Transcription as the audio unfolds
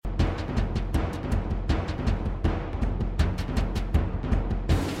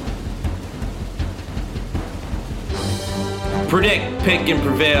Predict, pick, and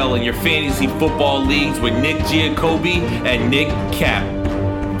prevail in your fantasy football leagues with Nick Giacobbe and Nick Cap.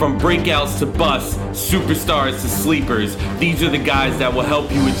 From breakouts to busts, superstars to sleepers, these are the guys that will help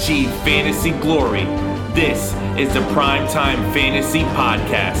you achieve fantasy glory. This is the Primetime Fantasy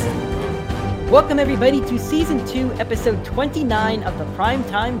Podcast. Welcome everybody to Season 2, Episode 29 of the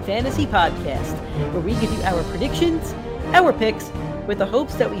Primetime Fantasy Podcast, where we give you our predictions, our picks, with the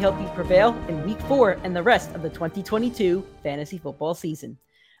hopes that we help you prevail in Week 4 and the rest of the 2022 fantasy football season.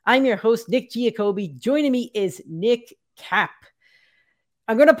 I'm your host, Nick Giacobbe. Joining me is Nick Cap.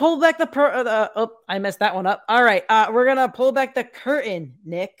 I'm going to pull back I messed that one up. All right, we're going to pull back the curtain,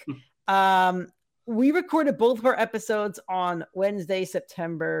 Nick. We recorded both of our episodes on Wednesday,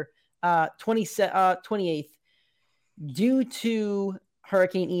 September 28th, due to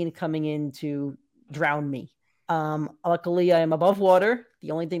Hurricane Ian coming in to drown me. Luckily, I am above water.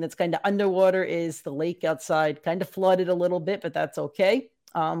 The only thing that's kind of underwater is the lake outside, kind of flooded a little bit, but that's okay.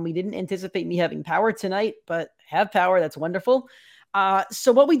 We didn't anticipate me having power tonight, but have power. That's wonderful.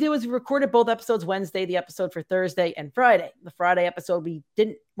 So what we did was we recorded both episodes Wednesday, the episode for Thursday and Friday. The Friday episode,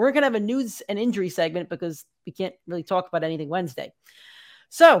 we're going to have a news and injury segment because we can't really talk about anything Wednesday.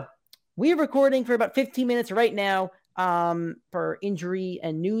 So we're recording for about 15 minutes right now for injury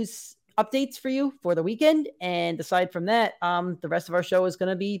and news updates for you for the weekend. And aside from that, the rest of our show is going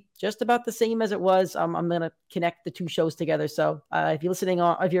to be just about the same as it was. I'm going to connect the two shows together. So if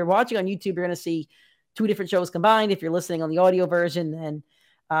you're watching on YouTube, you're going to see two different shows combined. If you're listening on the audio version, then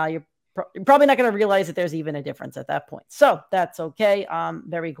you're probably not going to realize that there's even a difference at that point. So that's okay. I'm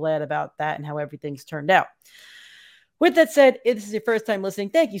very glad about that and how everything's turned out. With that said, if this is your first time listening,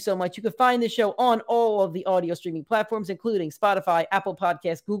 thank you so much. You can find the show on all of the audio streaming platforms, including Spotify, Apple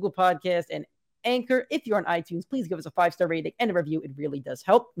Podcasts, Google Podcasts, and Anchor. If you're on iTunes, please give us a 5-star rating and a review. It really does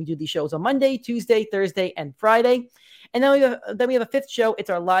help. We do these shows on Monday, Tuesday, Thursday, and Friday. And then we have a fifth show.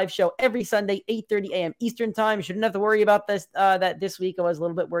 It's our live show every Sunday, 8:30 a.m. Eastern time. You shouldn't have to worry about this week. I was a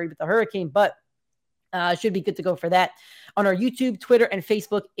little bit worried with the hurricane, but should be good to go for that on our YouTube, Twitter, and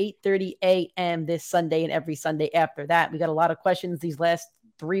Facebook, 8:30 a.m. this Sunday and every Sunday after that. We got a lot of questions these last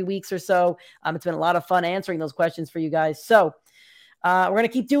 3 weeks or so. It's been a lot of fun answering those questions for you guys. So we're going to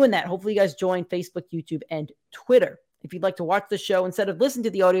keep doing that. Hopefully you guys join Facebook, YouTube, and Twitter. If you'd like to watch the show instead of listen to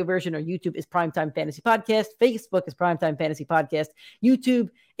the audio version, our YouTube is Primetime Fantasy Podcast. Facebook is Primetime Fantasy Podcast. YouTube,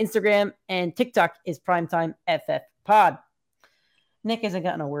 Instagram, and TikTok is Primetime FF Pod. Nick hasn't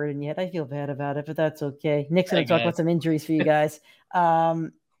gotten a word in yet. I feel bad about it, but that's okay. Nick's going to talk about some injuries for you guys.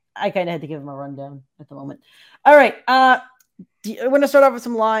 I kind of had to give him a rundown at the moment. All right. I want to start off with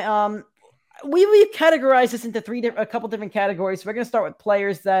some line. We've categorized this into a couple different categories. So we're going to start with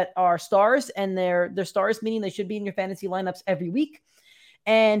players that are stars, and they're stars, meaning they should be in your fantasy lineups every week,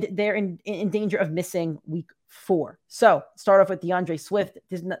 and they're in danger of missing week 4. So start off with DeAndre Swift.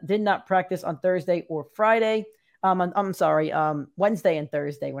 Did not practice on Thursday or Friday. Wednesday and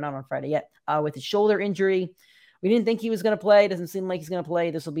Thursday. We're not on Friday yet. With his shoulder injury. We didn't think he was going to play. Doesn't seem like he's going to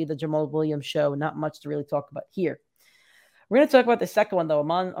play. This will be the Jamal Williams show. Not much to really talk about here. We're going to talk about the second one, though.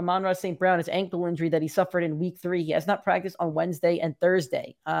 Amon-Ra St. Brown, his ankle injury that he suffered in week 3. He has not practiced on Wednesday and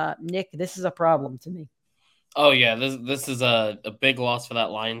Thursday. Nick, this is a problem to me. Oh, yeah. This is a big loss for that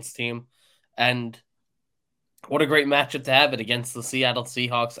Lions team. And what a great matchup to have it against the Seattle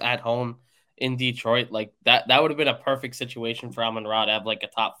Seahawks at home in Detroit. Like that would have been a perfect situation for Amon-Ra to have like a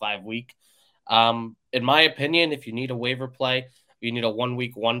top 5 week. In my opinion, if you need a waiver play, you need a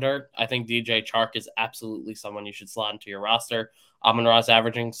 1-week wonder, I think DJ Chark is absolutely someone you should slot into your roster. Amon-Ra's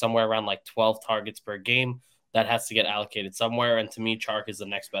averaging somewhere around like 12 targets per game. That has to get allocated somewhere. And to me, Chark is the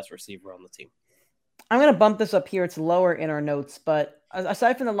next best receiver on the team. I'm going to bump this up here. It's lower in our notes, but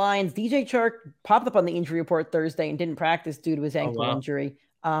aside from the Lions, DJ Chark popped up on the injury report Thursday and didn't practice due to his ankle injury.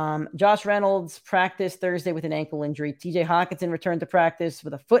 Josh Reynolds practiced Thursday with an ankle injury. TJ Hockenson returned to practice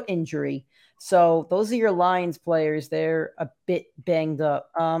with a foot injury. So those are your Lions players. They're a bit banged up.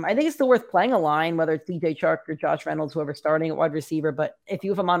 I think it's still worth playing a line, whether it's DJ Chark or Josh Reynolds, whoever's starting at wide receiver. But if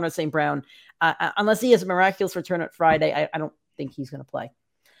you have Amon-Ra St. Brown, unless he has a miraculous return at Friday, I don't think he's going to play.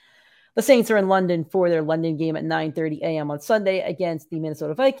 The Saints are in London for their London game at 9:30 a.m. on Sunday against the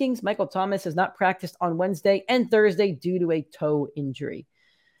Minnesota Vikings. Michael Thomas has not practiced on Wednesday and Thursday due to a toe injury.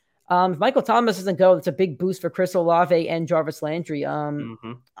 If Michael Thomas doesn't go, it's a big boost for Chris Olave and Jarvis Landry. I'm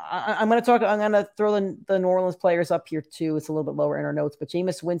going to throw the New Orleans players up here too. It's a little bit lower in our notes, but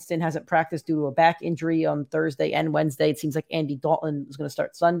Jameis Winston hasn't practiced due to a back injury on Thursday and Wednesday. It seems like Andy Dalton is going to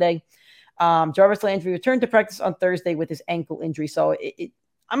start Sunday. Jarvis Landry returned to practice on Thursday with his ankle injury. So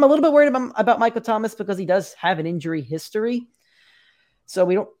I'm a little bit worried about Michael Thomas because he does have an injury history. So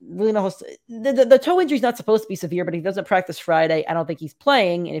we don't really know. The toe injury is not supposed to be severe, but he doesn't practice Friday. I don't think he's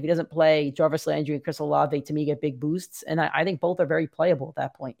playing. And if he doesn't play, Jarvis Landry and Chris Olave, to me, get big boosts. And I think both are very playable at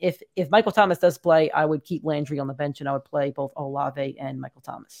that point. If Michael Thomas does play, I would keep Landry on the bench, and I would play both Olave and Michael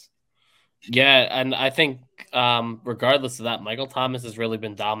Thomas. Yeah, and I think regardless of that, Michael Thomas has really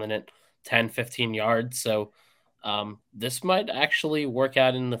been dominant, 10, 15 yards. So this might actually work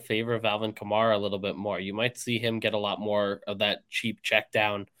out in the favor of Alvin Kamara a little bit more. You might see him get a lot more of that cheap check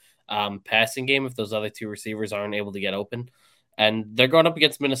down passing game if those other two receivers aren't able to get open. And they're going up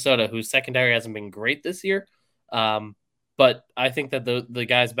against Minnesota, whose secondary hasn't been great this year. But I think that the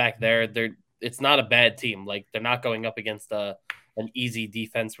guys back there, it's not a bad team. Like, they're not going up against an easy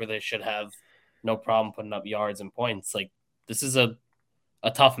defense where they should have no problem putting up yards and points. Like, this is a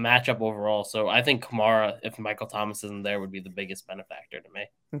tough matchup overall. So I think Kamara, if Michael Thomas isn't there, would be the biggest benefactor to me.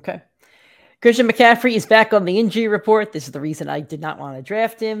 Okay. Christian McCaffrey is back on the injury report. This is the reason I did not want to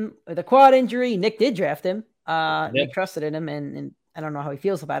draft him with a quad injury. Nick did draft him. Nick trusted in him, and I don't know how he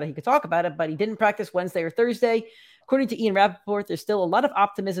feels about it. He could talk about it, but he didn't practice Wednesday or Thursday. According to Ian Rappaport, there's still a lot of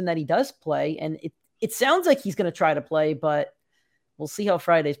optimism that he does play, and it sounds like he's going to try to play, but we'll see how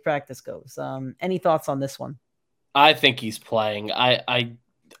Friday's practice goes. Any thoughts on this one? I think he's playing. I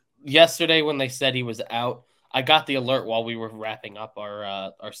yesterday when they said he was out, I got the alert while we were wrapping up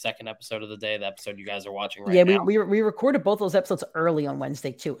our second episode of the day, the episode you guys are watching right now. Yeah, we recorded both those episodes early on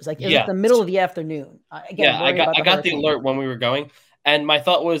Wednesday too. It was like the middle of the afternoon. I got the alert when we were going, and my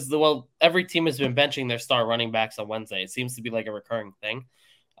thought was, every team has been benching their star running backs on Wednesday. It seems to be like a recurring thing.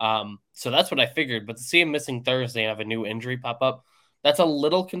 So that's what I figured. But to see him missing Thursday and have a new injury pop up, that's a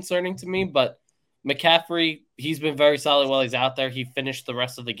little concerning to me. But McCaffrey, he's been very solid while he's out there. He finished the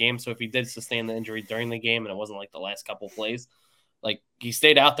rest of the game. So if he did sustain the injury during the game and it wasn't like the last couple plays, like, he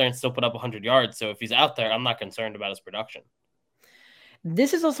stayed out there and still put up 100 yards. So if he's out there, I'm not concerned about his production.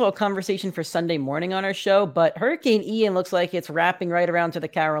 This is also a conversation for Sunday morning on our show, but Hurricane Ian looks like it's wrapping right around to the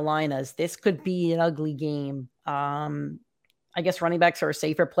Carolinas. This could be an ugly game. I guess running backs are a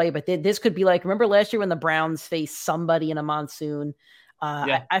safer play, but this could be like, remember last year when the Browns faced somebody in a monsoon?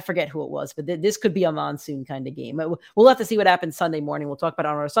 I forget who it was, but this could be a monsoon kind of game. We'll have to see what happens Sunday morning. We'll talk about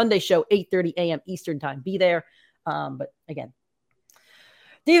it on our Sunday show, 8:30 a.m. Eastern time. Be there. But again,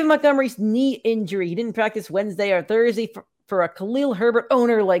 David Montgomery's knee injury. He didn't practice Wednesday or Thursday. For a Khalil Herbert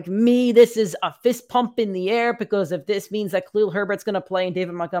owner like me, this is a fist pump in the air, because if this means that Khalil Herbert's going to play and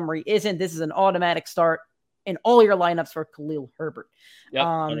David Montgomery isn't, this is an automatic start in all your lineups for Khalil Herbert. Yep,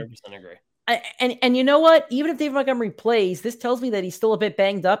 100% agree. And you know what? Even if David Montgomery plays, this tells me that he's still a bit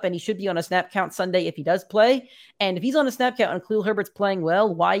banged up and he should be on a snap count Sunday if he does play. And if he's on a snap count and Khalil Herbert's playing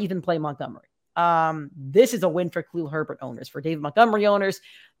well, why even play Montgomery? This is a win for Khalil Herbert owners. For David Montgomery owners,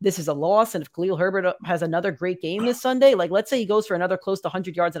 this is a loss. And if Khalil Herbert has another great game this Sunday, like let's say he goes for another close to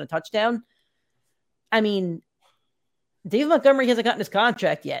 100 yards and a touchdown, I mean, David Montgomery hasn't gotten his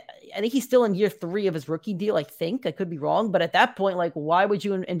contract yet. I think he's still in year 3 of his rookie deal. I think I could be wrong, but at that point, like, why would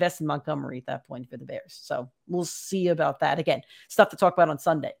you invest in Montgomery at that point for the Bears? So we'll see about that. Again, stuff to talk about on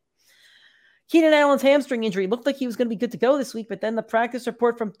Sunday. Keenan Allen's hamstring injury looked like he was going to be good to go this week, but then the practice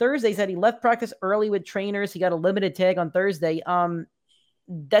report from Thursday said he left practice early with trainers. He got a limited tag on Thursday.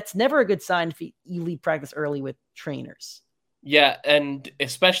 That's never a good sign if you leave practice early with trainers. Yeah, and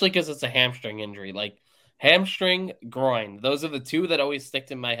especially because it's a hamstring injury. Like, hamstring, groin. Those are the two that always stick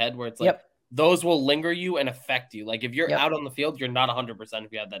in my head, where it's like, those will linger you and affect you. Like, if you're out on the field, you're not 100%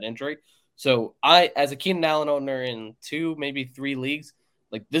 if you have that injury. So I, as a Keenan Allen owner in 2, maybe 3 leagues,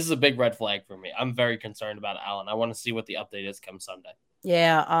 like, this is a big red flag for me. I'm very concerned about Allen. I want to see what the update is come Sunday.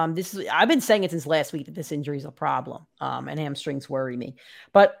 Yeah, I've been saying it since last week that this injury is a problem, and hamstrings worry me.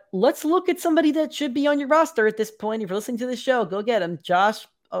 But let's look at somebody that should be on your roster at this point. If you're listening to this show, go get him.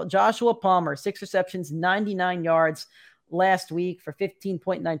 Joshua Palmer, 6 receptions, 99 yards last week for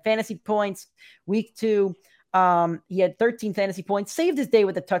 15.9 fantasy points. Week 2, he had 13 fantasy points, saved his day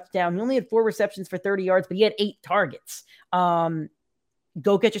with a touchdown. He only had 4 receptions for 30 yards, but he had 8 targets.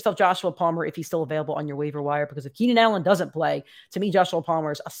 Go get yourself Joshua Palmer if he's still available on your waiver wire, because if Keenan Allen doesn't play, to me, Joshua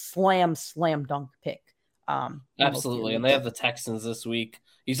Palmer is a slam dunk pick. Absolutely. And they have the Texans this week.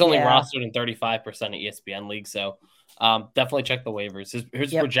 He's only rostered in 35% of ESPN league. So definitely check the waivers.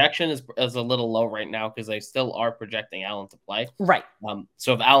 His projection is a little low right now because they still are projecting Allen to play. Right.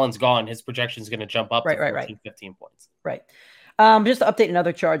 So if Allen's gone, his projection is going to jump up to 14, 15 points. Right. Just to update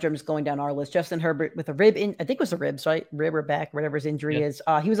another Charger, I'm just going down our list. Justin Herbert with a rib I think it was a ribs, right? Rib or back, whatever his injury is.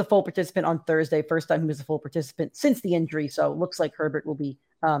 He was a full participant on Thursday. First time he was a full participant since the injury. So it looks like Herbert will be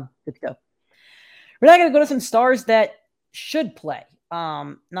good to go. We're now going to go to some stars that should play.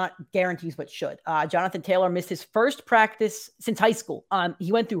 Not guarantees, but should. Jonathan Taylor missed his first practice since high school.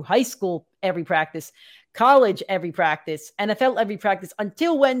 He went through high school every practice, college every practice, NFL every practice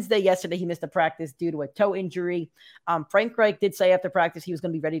until Wednesday. Yesterday, he missed a practice due to a toe injury. Frank Reich did say after practice he was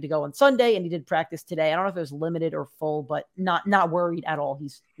going to be ready to go on Sunday, and he did practice today. I don't know if it was limited or full, but not worried at all.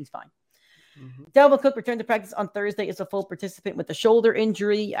 He's fine. Mm-hmm. Dalvin Cook returned to practice on Thursday as a full participant with a shoulder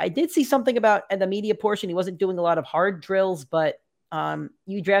injury. I did see something about in the media portion. He wasn't doing a lot of hard drills, but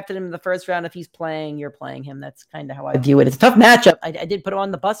you drafted him in the first round. If he's playing, you're playing him. That's kind of how I view it. It's a tough matchup. I did put him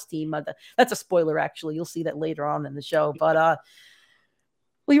on the bus team. That's a spoiler, actually. You'll see that later on in the show. But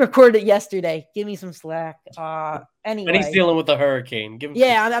we recorded it yesterday. Give me some slack. Anyway, and he's dealing with the hurricane.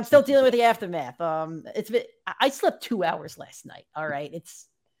 I'm still dealing with the aftermath. I slept 2 hours last night. All right, it's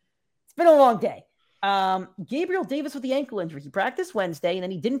been a long day. Gabriel Davis with the ankle injury. He practiced Wednesday, and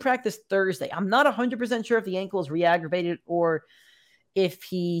then he didn't practice Thursday. I'm not 100% sure if the ankle is re-aggravated or if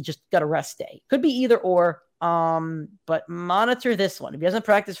he just got a rest day. Could be either or, but monitor this one. If he doesn't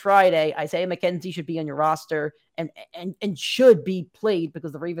practice Friday, Isaiah McKenzie should be on your roster and should be played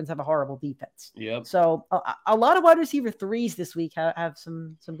because the Ravens have a horrible defense. Yep. So a lot of wide receiver threes this week have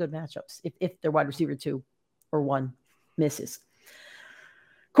some good matchups if their wide receiver 2 or 1 misses.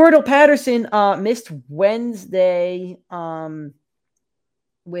 Cordell Patterson missed Wednesday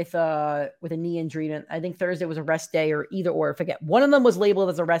with a knee injury. I think Thursday was a rest day or either or. I forget. One of them was labeled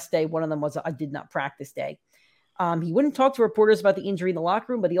as a rest day. One of them was a did not practice day. He wouldn't talk to reporters about the injury in the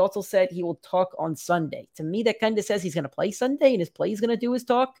locker room, but he also said he will talk on Sunday. To me, that kind of says he's going to play Sunday, and his play is going to do his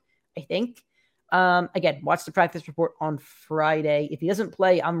talk, I think. Again, watch the practice report on Friday. If he doesn't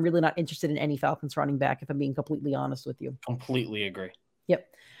play, I'm really not interested in any Falcons running back, if I'm being completely honest with you. Completely agree. Yep.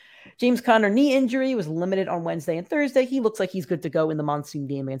 James Conner knee injury was limited on Wednesday and Thursday. He looks like he's good to go in the monsoon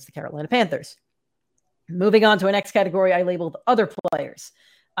game against the Carolina Panthers. Moving on to a next category, I labeled other players.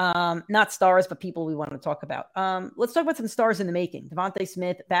 Not stars, but people we want to talk about. Let's talk about some stars in the making. Devontae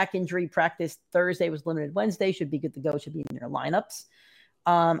Smith, back injury, practiced Thursday, was limited Wednesday. Should be good to go. Should be in your lineups.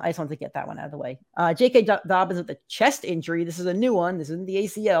 I just wanted to get that one out of the way. J.K. Dobbins with a chest injury. This is a new one. This isn't the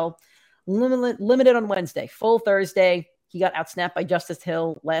ACL. Limited on Wednesday. Full Thursday. He got outsnapped by Justice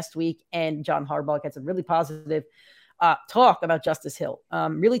Hill last week, and John Harbaugh had some really positive talk about Justice Hill.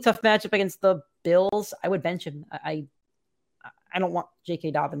 Really tough matchup against the Bills. I would bench him. I don't want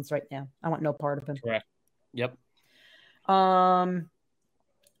J.K. Dobbins right now. I want no part of him. Correct. Yep. I'm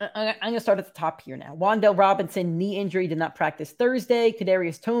going to start at the top here now. Wan'Dale Robinson, knee injury, did not practice Thursday.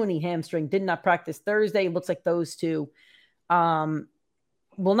 Kadarius Toney, hamstring, did not practice Thursday. Looks like those two will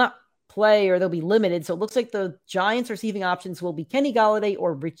not play or they'll be limited. So it looks like the Giants receiving options will be Kenny Golladay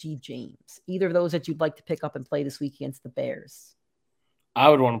or Richie James. Either of those that you'd like to pick up and play this week against the Bears. I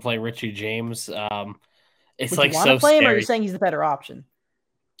would want to play Richie James. It's would like you want so to play him, or scary. are you saying he's the better option?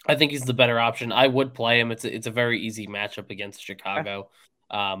 I think he's the better option. I would play him. It's a very easy matchup against Chicago.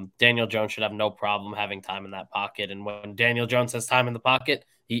 Okay. Daniel Jones should have no problem having time in that pocket. And when Daniel Jones has time in the pocket,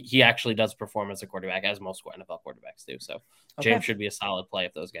 he actually does perform as a quarterback, as most NFL quarterbacks do. So James should be a solid play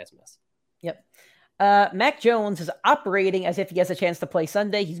if those guys miss. Yep. Mac Jones is operating as if he has a chance to play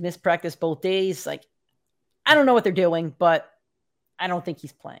Sunday. He's missed practice both days. Like, I don't know what they're doing, but I don't think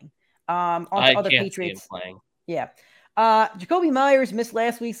he's playing. On to other Patriots. Playing. Yeah. Jacoby Myers missed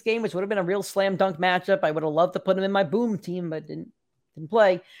last week's game, which would have been a real slam dunk matchup. I would have loved to put him in my boom team, but didn't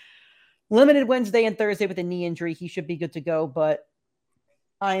play. Limited Wednesday and Thursday with a knee injury. He should be good to go, but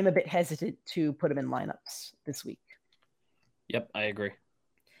I am a bit hesitant to put him in lineups this week. Yep, I agree.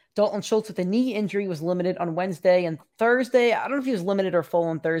 Dalton Schultz with a knee injury was limited on Wednesday and Thursday. I don't know if he was limited or full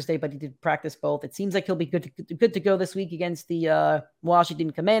on Thursday, but he did practice both. It seems like he'll be good to go this week against the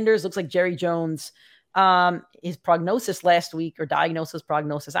Washington Commanders. Looks like Jerry Jones, his prognosis last week, or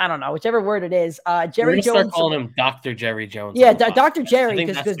prognosis, I don't know, whichever word it is. Jerry Jones. Start calling him Dr. Jerry Jones. Yeah, Dr. Jerry. I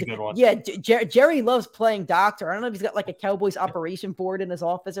think that's a good one. Yeah, Jerry loves playing doctor. I don't know if he's got like a Cowboys operation board in his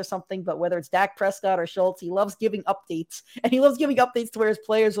office or something, but whether it's Dak Prescott or Schultz, he loves giving updates, and he loves giving updates to where his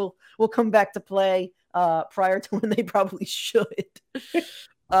players will come back to play prior to when they probably should.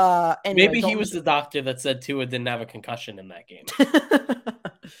 Anyway, maybe he was the doctor that said Tua didn't have a concussion in that game.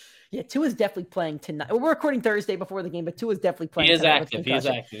 Yeah, Tua's definitely playing tonight. We're recording Thursday before the game, but Tua's definitely playing. He is active.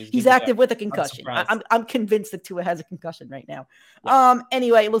 He's active with a concussion. I'm convinced that Tua has a concussion right now. Yeah.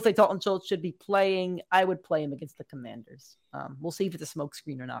 Anyway, it looks like Dalton Schultz should be playing. I would play him against the Commanders. We'll see if it's a smoke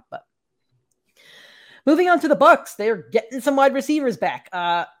screen or not. But moving on to the Bucs, they're getting some wide receivers back.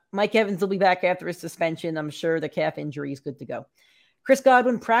 Mike Evans will be back after his suspension. I'm sure the calf injury is good to go. Chris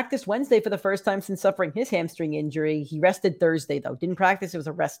Godwin practiced Wednesday for the first time since suffering his hamstring injury. He rested Thursday, though. Didn't practice. It was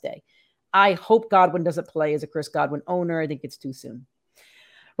a rest day. I hope Godwin doesn't play as a Chris Godwin owner. I think it's too soon.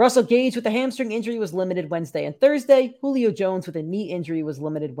 Russell Gage with a hamstring injury was limited Wednesday and Thursday. Julio Jones with a knee injury was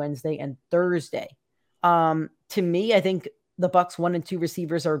limited Wednesday and Thursday. To me, I think the Bucs 1 and 2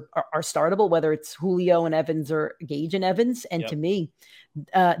 receivers are startable, whether it's Julio and Evans or Gage and Evans. And to me,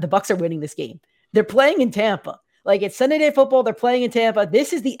 the Bucs are winning this game. They're playing in Tampa. Like, it's Sunday Night Football. They're playing in Tampa.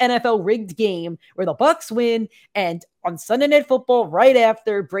 This is the NFL rigged game where the Bucs win. And on Sunday Night Football, right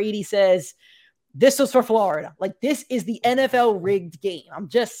after, Brady says, this was for Florida. Like, this is the NFL rigged game. I'm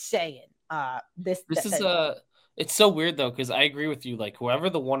just saying. It's so weird though, because I agree with you. Like,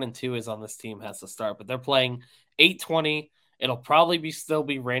 whoever the 1 and 2 is on this team has to start, but they're playing 8:20. It'll probably still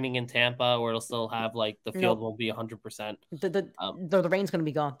be raining in Tampa, or it'll still have like the field won't be 100%. The rain's going to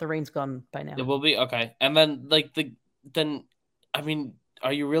be gone. The rain's gone by now. It will be okay. And then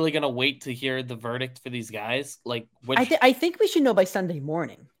are you really going to wait to hear the verdict for these guys? Like, I think we should know by Sunday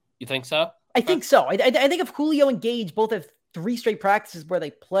morning. You think so? I think so. I think if Julio and Gage both have 3 straight practices where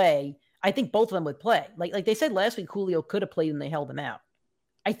they play, I think both of them would play. Like they said last week, Julio could have played and they held him out.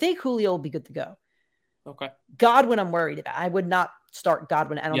 I think Julio will be good to go. Okay. Godwin, I'm worried about. I would not start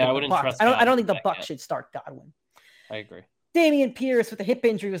Godwin. I don't think the Bucs should start Godwin. I agree. Dameon Pierce with a hip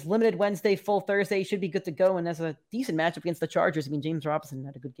injury was limited Wednesday, full Thursday. He should be good to go. And that's a decent matchup against the Chargers. I mean, James Robinson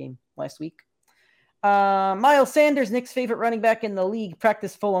had a good game last week. Miles Sanders, Nick's favorite running back in the league,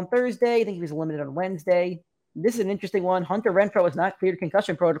 practiced full on Thursday. I think he was limited on Wednesday. This is an interesting one. Hunter Renfrow is not cleared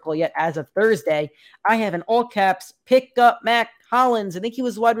concussion protocol yet as of Thursday. I have in all caps, pick up Mac Hollins. I think he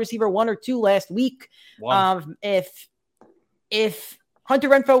was wide receiver 1 or 2 last week. If Hunter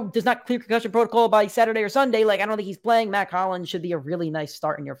Renfrow does not clear concussion protocol by Saturday or Sunday, like, I don't think he's playing. Mac Hollins should be a really nice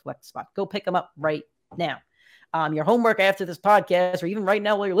start in your flex spot. Go pick him up right now. Your homework after this podcast, or even right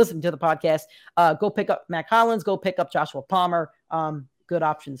now while you're listening to the podcast, go pick up Mac Hollins, go pick up Joshua Palmer. Good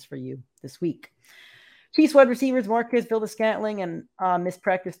options for you this week. Chiefs wide receivers Marquez Valdes-Scantling and missed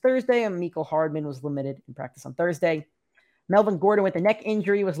practice Thursday, and Mecole Hardman was limited in practice on Thursday. Melvin Gordon with a neck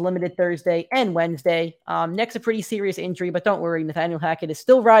injury was limited Thursday and Wednesday. Neck's a pretty serious injury, but don't worry. Nathaniel Hackett is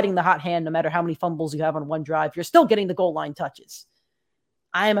still riding the hot hand no matter how many fumbles you have on one drive. You're still getting the goal line touches.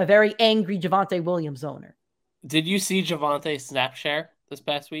 I am a very angry Javonte Williams owner. Did you see Javonte snap share this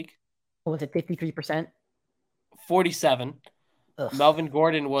past week? What was it, 53%? 47. Ugh. Melvin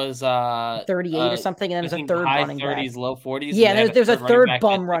Gordon was 38 or something, and then there's a third running back. High 30s, low 40s. Yeah, there's a third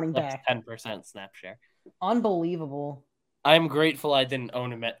bum running back. 10% snap share. Unbelievable. I'm grateful I didn't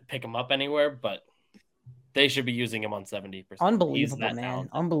own him, pick him up anywhere, but they should be using him on 70%. Unbelievable, man.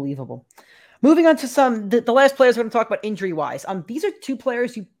 Talented. Unbelievable. Moving on to the last players we're going to talk about injury-wise. These are 2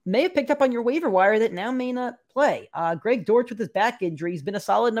 players you may have picked up on your waiver wire that now may not play. Greg Dortch with his back injury has been a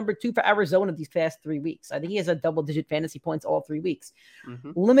solid number 2 for Arizona these past 3 weeks. I think he has a double-digit fantasy points all 3 weeks.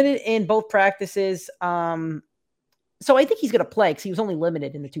 Mm-hmm. Limited in both practices. So I think he's going to play because he was only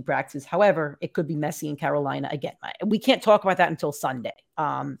limited in the 2 practices. However, it could be messy in Carolina. Again, we can't talk about that until Sunday.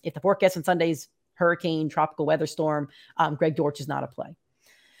 If the forecast on Sunday is hurricane, tropical weather storm, Greg Dortch is not a play.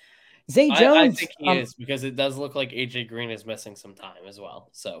 Zay Jones. I think he is, because it does look like AJ Green is missing some time as well.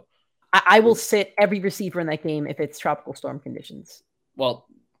 So I will sit every receiver in that game if it's tropical storm conditions. Well,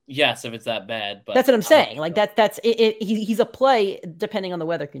 yes, if it's that bad, but that's what I'm saying. Like that's it. He's a play depending on the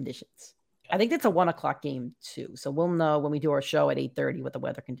weather conditions. Okay. I think that's a 1:00 game too, so we'll know when we do our show at 8:30 what the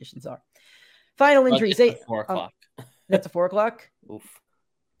weather conditions are. Final injury. 4:00. That's a 4:00. Oof.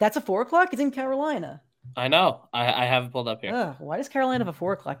 That's a 4:00. It's in Carolina. I know. I have it pulled up here. Why does Carolina have a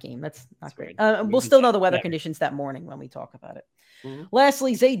 4:00 game? That's not great. We'll still know the weather conditions that morning when we talk about it. Mm-hmm.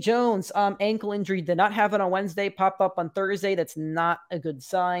 Lastly, Zay Jones, ankle injury, did not happen on Wednesday, popped up on Thursday. That's not a good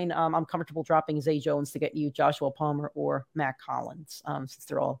sign. I'm comfortable dropping Zay Jones to get you Joshua Palmer or Mac Hollins, since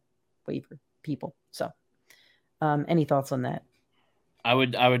they're all waiver people. So, any thoughts on that? I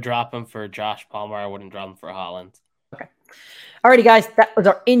would drop him for Josh Palmer. I wouldn't drop him for Hollins. Okay. Alrighty, guys, that was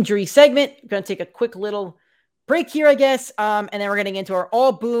our injury segment. We're going to take a quick little break here, I guess, and then we're getting into our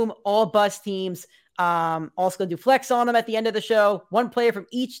all boom, all bust teams. Also going to do flex on them at the end of the show. 1 player from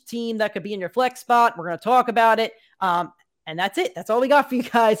each team that could be in your flex spot. We're going to talk about it, and that's it. That's all we got for you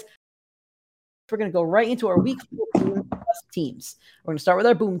guys. We're going to go right into our week 4 bust teams. We're going to start with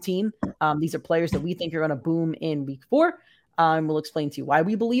our boom team. These are players that we think are going to boom in week 4. We'll explain to you why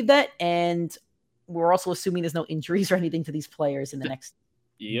we believe that, and we're also assuming there's no injuries or anything to these players in the next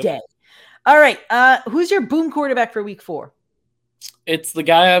day. All right. Who's your boom quarterback for week 4? It's the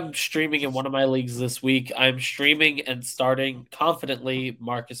guy I'm streaming in one of my leagues this week. I'm streaming and starting confidently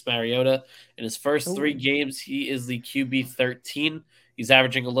Marcus Mariota. In his first 3 games, he is the QB 13. He's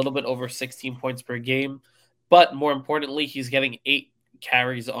averaging a little bit over 16 points per game. But more importantly, he's getting 8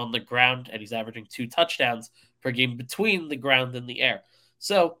 carries on the ground, and he's averaging 2 touchdowns per game between the ground and the air.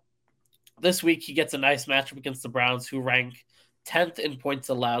 So this week he gets a nice matchup against the Browns, who rank 10th in points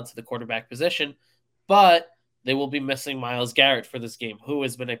allowed to the quarterback position, but they will be missing Myles Garrett for this game, who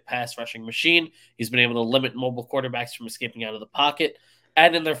has been a pass rushing machine. He's been able to limit mobile quarterbacks from escaping out of the pocket.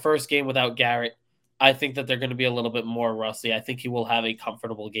 And in their first game without Garrett, I think that they're going to be a little bit more rusty. I think he will have a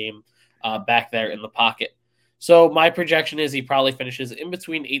comfortable game back there in the pocket. So my projection is he probably finishes in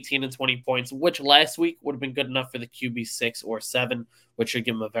between 18 and 20 points, which last week would have been good enough for the QB 6 or 7, which should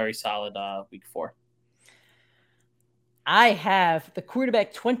give him a very solid week 4. I have the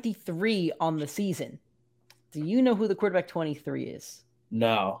quarterback 23 on the season. Do you know who the quarterback 23 is?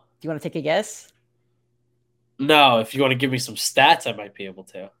 No. Do you want to take a guess? No. If you want to give me some stats, I might be able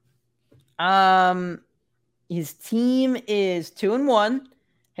to. His team is 2-1.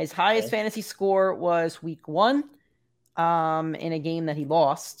 His highest fantasy score was week 1, in a game that he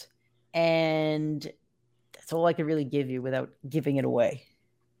lost, and that's all I could really give you without giving it away.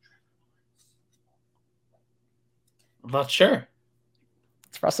 I'm not sure.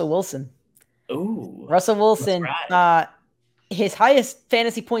 It's Russell Wilson. Ooh, Russell Wilson. His highest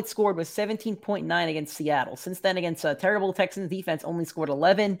fantasy points scored was 17.9 against Seattle. Since then, against a terrible Texans defense, only scored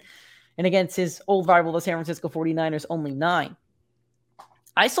 11. And against his old rival, the San Francisco 49ers, only 9.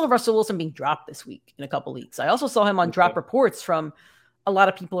 I saw Russell Wilson being dropped this week in a couple leagues. I also saw him on drop reports from a lot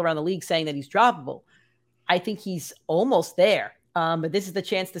of people around the league saying that he's droppable. I think he's almost there. But this is the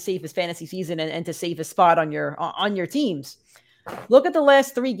chance to save his fantasy season and to save his spot on your teams. Look at the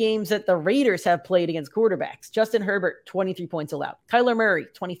last 3 games that the Raiders have played against quarterbacks. Justin Herbert, 23 points allowed. Kyler Murray,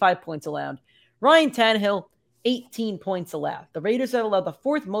 25 points allowed. Ryan Tannehill, 18 points allowed. The Raiders have allowed the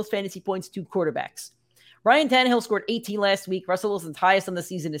 4th most fantasy points to quarterbacks. Ryan Tannehill scored 18 last week. Russell Wilson's highest on the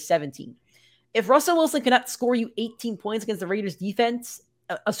season is 17. If Russell Wilson cannot score you 18 points against the Raiders defense,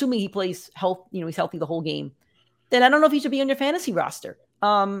 assuming he plays he's healthy the whole game, then I don't know if he should be on your fantasy roster.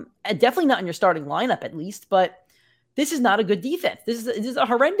 Definitely not in your starting lineup, at least. But this is not a good defense. This is a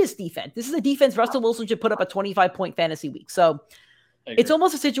horrendous defense. This is a defense Russell Wilson should put up a 25-point fantasy week. So it's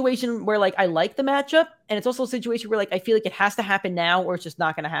almost a situation where I like the matchup, and it's also a situation where I feel like it has to happen now, or it's just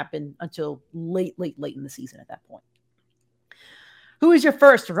not going to happen until late in the season at that point. Who is your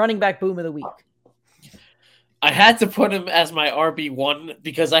first running back boom of the week? I had to put him as my RB1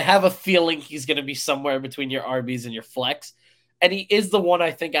 because I have a feeling he's going to be somewhere between your RBs and your flex. And he is the one I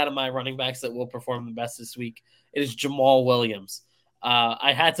think out of my running backs that will perform the best this week. It is Jamal Williams.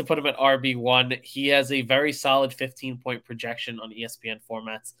 I had to put him at RB1. He has a very solid 15-point projection on ESPN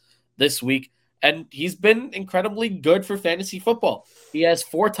formats this week, and he's been incredibly good for fantasy football. He has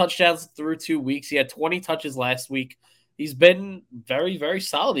 4 touchdowns through 2 weeks. He had 20 touches last week. He's been very, very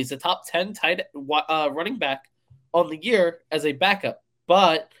solid. He's a top 10 running back on the year as a backup,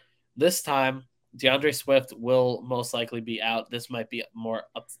 but this time DeAndre Swift will most likely be out. This might be more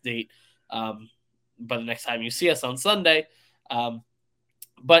up to date by the next time you see us on Sunday.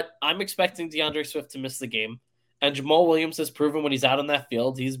 But I'm expecting DeAndre Swift to miss the game. And Jamal Williams has proven when he's out on that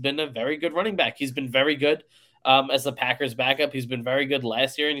field, he's been a very good running back. He's been very good as the Packers backup. He's been very good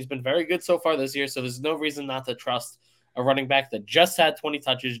last year, and he's been very good so far this year. So there's no reason not to trust a running back that just had 20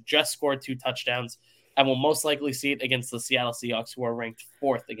 touches, just scored 2 touchdowns, and will most likely see it against the Seattle Seahawks, who are ranked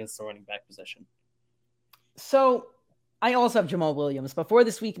 4th against the running back position. So I also have Jamal Williams. Before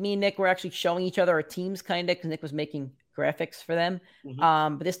this week, me and Nick were actually showing each other our teams, kind of, because Nick was making graphics for them.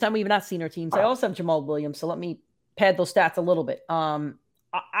 Mm-hmm. But this time we've not seen our teams. I also have Jamal Williams, so let me pad those stats a little bit.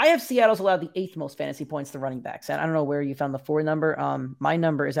 I have Seattle's allowed the 8th most fantasy points to running backs. I don't know where you found the 4 number. My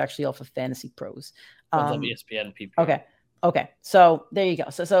number is actually off of Fantasy Pros. ESPN PPR. Okay. So there you go.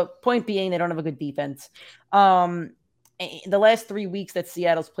 So point being, they don't have a good defense. The last 3 weeks that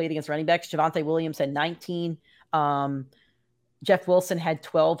Seattle's played against running backs, Javonte Williams had 19. Jeff Wilson had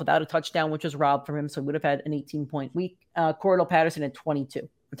 12 without a touchdown, which was robbed from him, so he would have had an 18-point week. Cordell Patterson had 22.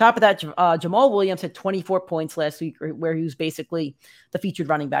 On top of that, Jamal Williams had 24 points last week, where he was basically the featured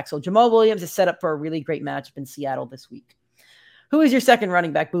running back. So Jamal Williams is set up for a really great matchup in Seattle this week. Who is your second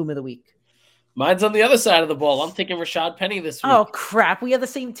running back boom of the week? Mine's on the other side of the ball. I'm taking Rashad Penny this week. Oh, crap. We have the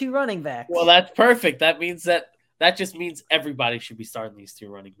same 2 running backs. Well, that's perfect. That just means everybody should be starting these 2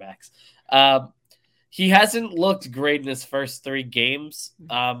 running backs. He hasn't looked great in his first 3 games,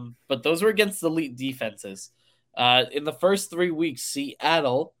 but those were against elite defenses. In the first 3 weeks,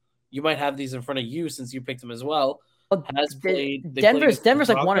 Seattle, you might have these in front of you since you picked them as well, has played. Denver's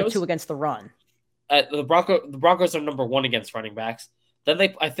like 1 or 2 against the run. The Broncos are number 1 against running backs. Then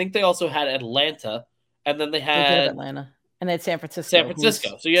I think they also had Atlanta, and then they had Atlanta, and they had San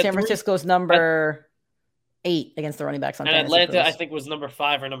Francisco. So you had San Francisco's number 8 against the running backs on And Fantasy Atlanta, Pros. I think, was number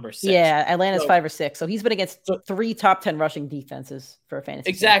 5 or number 6. Yeah, Atlanta's 5 or 6. So he's been against 3 top 10 rushing defenses for a fantasy.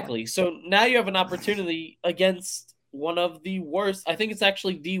 Exactly. Standpoint. So now you have an opportunity against one of the worst. I think it's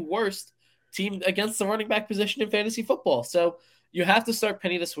actually the worst team against the running back position in fantasy football. So you have to start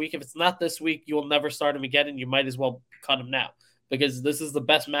Penny this week. If it's not this week, you will never start him again, and you might as well cut him now because this is the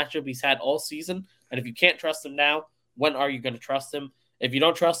best matchup he's had all season. And if you can't trust him now, when are you going to trust him? If you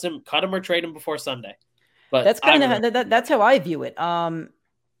don't trust him, cut him or trade him before Sunday. But that's kind of that's how I view it. And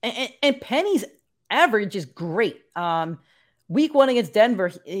Penny's average is great. Week 1 against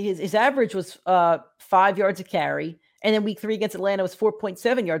Denver, his average was 5 yards a carry. And then week 3 against Atlanta was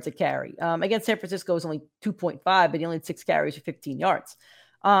 4.7 yards a carry. Against San Francisco, it was only 2.5, but he only had 6 carries for 15 yards.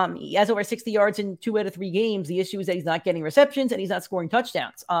 He has over 60 yards in 2 out of 3 games. The issue is that he's not getting receptions and he's not scoring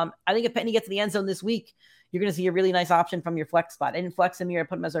touchdowns. I think if Penny gets to the end zone this week, you're going to see a really nice option from your flex spot. I didn't flex him here. I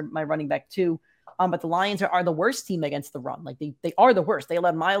put him as my running back too. But the Lions are the worst team against the run. Like they are the worst. They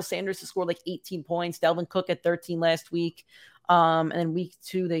allowed Miles Sanders to score like 18 points. Delvin Cook at 13 last week. And then week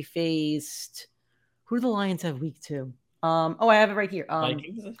 2, they faced, who do the Lions have week 2? I have it right here.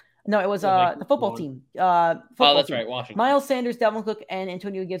 No, it was the football team. That's right, Washington. Miles Sanders, Delvin Cook, and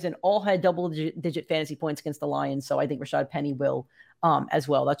Antonio Gibson all had double-digit fantasy points against the Lions. So I think Rashad Penny will as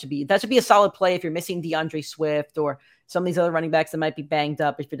well. That should be a solid play if you're missing DeAndre Swift or some of these other running backs that might be banged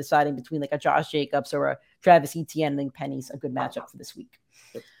up. If you're deciding between like a Josh Jacobs or a Travis Etienne, I think Penny's a good matchup for this week.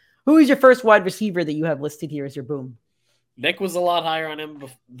 Yep. Who is your first wide receiver that you have listed here as your boom? Nick was a lot higher on him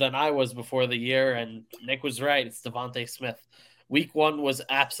than I was before the year, and Nick was right. It's Devontae Smith. Week 1 was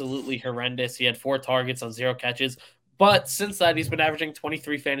absolutely horrendous. He had 4 targets on 0 catches, but since that, he's been averaging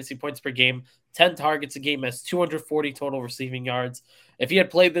 23 fantasy points per game, 10 targets a game, has 240 total receiving yards. If he had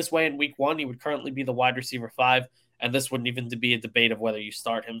played this way in week 1, he would currently be the wide receiver 5, and this wouldn't even be a debate of whether you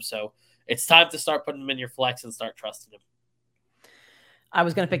start him. So it's time to start putting him in your flex and start trusting him. I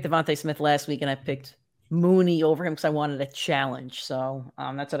was going to pick Devontae Smith last week, and I picked Mooney over him because I wanted a challenge. So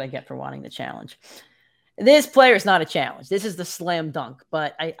that's what I get for wanting the challenge. This player is not a challenge. This is the slam dunk,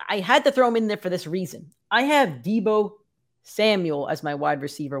 but I had to throw him in there for this reason. I have Deebo Samuel as my wide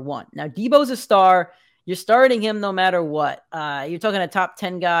receiver 1. Now, Deebo's a star. You're starting him no matter what. You're talking a top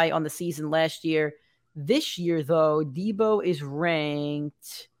 10 guy on the season last year. This year, though, Deebo is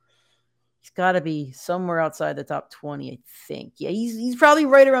ranked. He's got to be somewhere outside the top 20, I think. Yeah, he's probably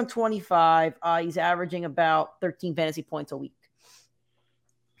right around 25. He's averaging about 13 fantasy points a week.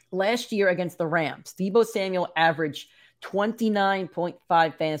 Last year against the Rams, Deebo Samuel averaged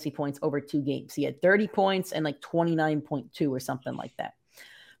 29.5 fantasy points over 2 games. He had 30 points and like 29.2 or something like that.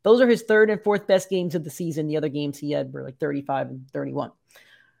 Those are his 3rd and 4th best games of the season. The other games he had were like 35 and 31.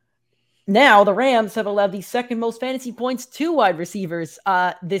 Now, the Rams have allowed the 2nd most fantasy points to wide receivers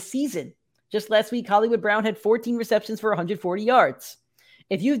this season. Just last week, Hollywood Brown had 14 receptions for 140 yards.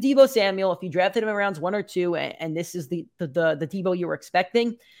 If you have Deebo Samuel, if you drafted him in rounds 1 or 2, and this is the Deebo you were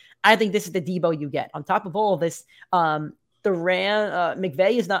expecting, I think this is the Deebo you get. On top of all of this, McVay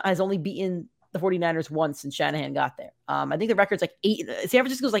has only beaten the 49ers once since Shanahan got there. I think the record's like 8. San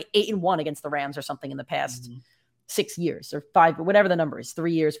Francisco's like 8-1 against the Rams or something in the past 6 years or 5, or whatever the number is,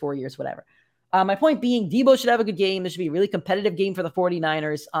 3 years, 4 years, whatever. My point being, Deebo should have a good game. This should be a really competitive game for the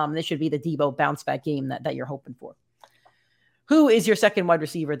 49ers. This should be the Deebo bounce back game that you're hoping for. Who is your second wide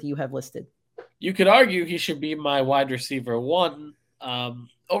receiver that you have listed? You could argue he should be my wide receiver 1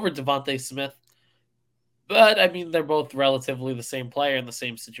 over Devontae Smith. But, I mean, they're both relatively the same player in the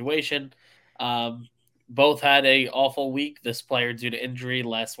same situation. Both had a awful week. This player due to injury,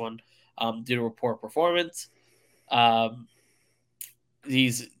 last one due to poor performance.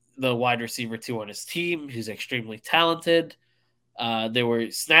 He's the wide receiver 2 on his team. He's extremely talented. There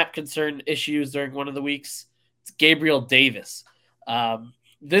were snap concern issues during one of the weeks. It's Gabriel Davis.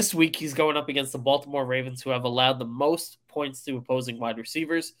 This week, he's going up against the Baltimore Ravens, who have allowed the most points to opposing wide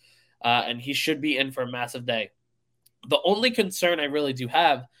receivers, and he should be in for a massive day. The only concern I really do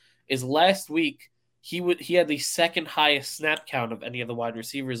have is last week, he had the 2nd highest snap count of any of the wide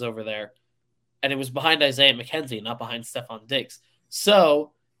receivers over there, and it was behind Isaiah McKenzie, not behind Stephon Diggs.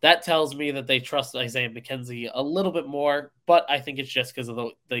 So that tells me that they trust Isaiah McKenzie a little bit more, but I think it's just because of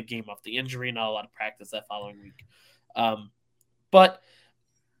the game off the injury, not a lot of practice that following week. But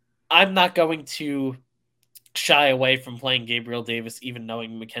I'm not going to shy away from playing Gabriel Davis, even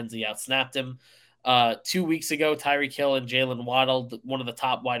knowing McKenzie outsnapped him. 2 weeks ago, Tyreek Hill and Jalen Waddle, one of the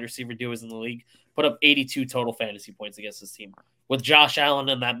top wide receiver duos in the league, put up 82 total fantasy points against his team. With Josh Allen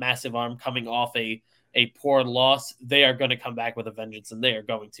and that massive arm coming off a poor loss, they are going to come back with a vengeance, and they are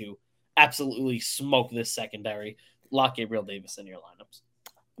going to absolutely smoke this secondary. Lock Gabriel Davis in your lineups.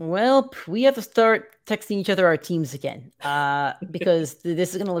 Well, we have to start texting each other our teams again because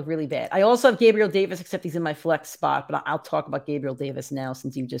this is going to look really bad. I also have Gabriel Davis, except he's in my flex spot, but I'll talk about Gabriel Davis now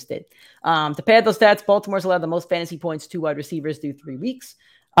since you just did. To pad those stats, Baltimore's allowed the most fantasy points to wide receivers through 3 weeks.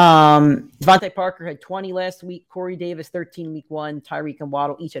 Devontae Parker had 20 last week. Corey Davis, 13 week 1. Tyreek and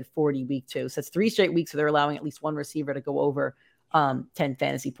Waddle each had 40 week 2. So that's 3 straight weeks where they're allowing at least one receiver to go over 10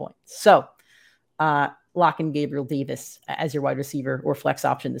 fantasy points. So lock in Gabriel Davis as your wide receiver or flex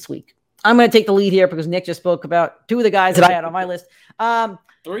option this week. I'm going to take the lead here because Nick just spoke about 2 of the guys that I had on my list.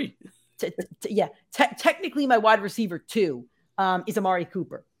 3. Technically my wide receiver 2 is Amari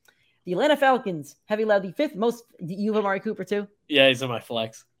Cooper. The Atlanta Falcons have allowed the 5th most. You have Amari Cooper too? Yeah, he's in my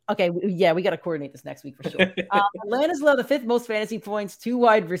flex. Okay, yeah, we got to coordinate this next week for sure. Atlanta's allowed the 5th most fantasy points to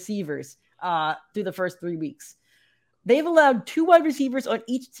wide receivers through the first 3 weeks. They've allowed 2 wide receivers on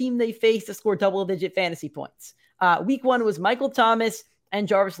each team they face to score double-digit fantasy points. Week 1 was Michael Thomas and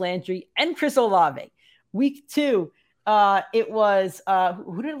Jarvis Landry and Chris Olave. Week 2, it was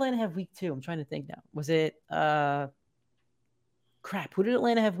who did Atlanta have week 2? I'm trying to think now. Was it who did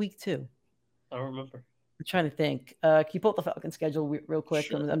Atlanta have week 2? I don't remember. I'm trying to think. Can you pull up the Falcon schedule real quick?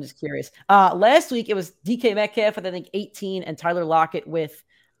 Sure. I'm just curious. Last week it was DK Metcalf with I think 18 and Tyler Lockett with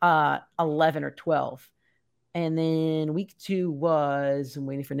 11 or 12. And then week 2 was, I'm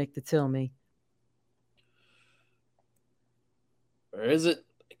waiting for Nick to tell me. Where is it?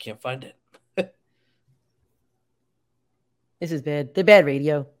 I can't find it. This is bad. The bad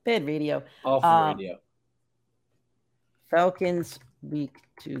radio. Bad radio. Awful radio. Falcons week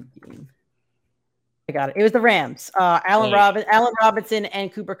 2 game. I got it. It was the Rams. Allen Robinson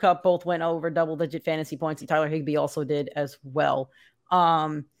and Cooper Kupp both went over double-digit fantasy points, and Tyler Higbee also did as well.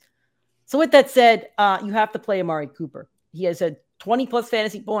 So with that said, you have to play Amari Cooper. He has had 20-plus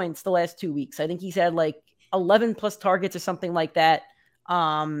fantasy points the last 2 weeks. I think he's had like 11-plus targets or something like that.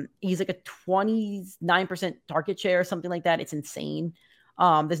 He's like a 29% target share or something like that. It's insane.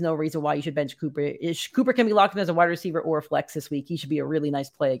 There's no reason why you should bench Cooper. Cooper can be locked in as a wide receiver or a flex this week. He should be a really nice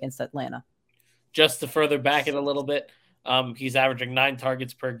play against Atlanta. Just to further back it a little bit, he's averaging 9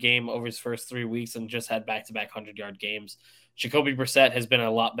 targets per game over his first 3 weeks and just had back-to-back 100-yard games. Jacoby Brissett has been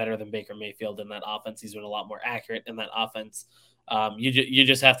a lot better than Baker Mayfield in that offense. He's been a lot more accurate in that offense. You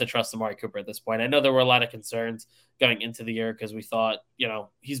just have to trust Amari Cooper at this point. I know there were a lot of concerns going into the year because we thought,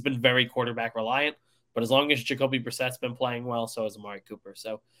 he's been very quarterback reliant, but as long as Jacoby Brissett's been playing well, so has Amari Cooper.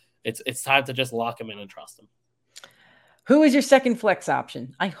 So it's time to just lock him in and trust him. Who is your second flex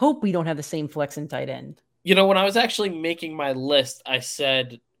option? I hope we don't have the same flex in tight end. When I was actually making my list, I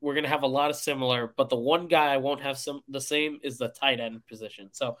said we're going to have a lot of similar, but the one guy I won't have the same is the tight end position.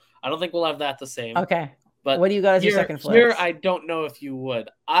 So I don't think we'll have that the same. Okay. But what do you got as your second flex? Here, I don't know if you would.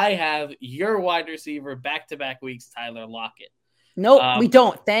 I have your wide receiver back-to-back weeks, Tyler Lockett. Nope, we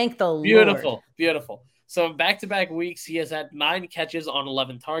don't. Thank the Lord. Beautiful. So in back-to-back weeks, he has had 9 catches on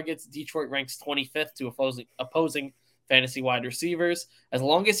 11 targets. Detroit ranks 25th to opposing fantasy wide receivers. As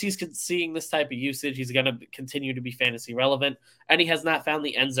long as he's seeing this type of usage, he's going to continue to be fantasy relevant, and he has not found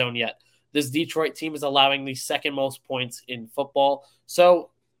the end zone yet. This Detroit team is allowing the second most points in football. So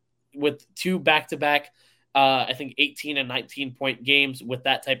with 2 back-to-back, I think 18 and 19-point games with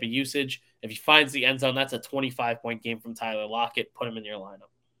that type of usage, if he finds the end zone, that's a 25-point game from Tyler Lockett. Put him in your lineup.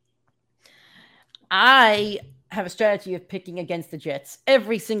 I have a strategy of picking against the Jets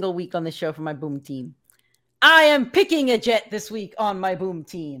every single week on the show for my boom team. I am picking a Jet this week on my boom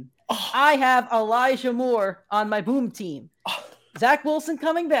team. I have Elijah Moore on my boom team. Zach Wilson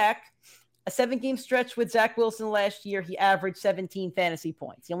coming back. A 7-game stretch with Zach Wilson last year. He averaged 17 fantasy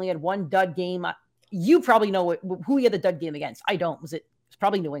points. He only had 1 dud game. You probably know who he had the dud game against. I don't. It was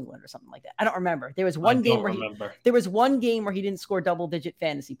probably New England or something like that. I don't remember. There was one game where he didn't score double-digit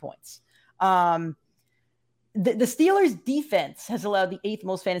fantasy points. The Steelers' defense has allowed the 8th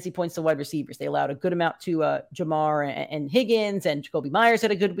most fantasy points to wide receivers. They allowed a good amount to Jamar and Higgins, and Jacoby Myers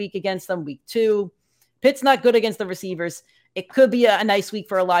had a good week against them. Week 2, Pitt's not good against the receivers. It could be a nice week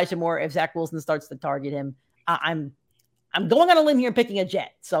for Elijah Moore if Zach Wilson starts to target him. I'm going on a limb here and picking a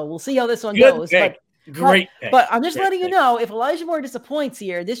Jet, so we'll see how this one goes. Pick. Great pick. But I'm just letting you know, if Elijah Moore disappoints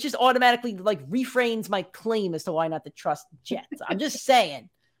here, this just automatically reframes my claim as to why not to trust Jets. I'm just saying.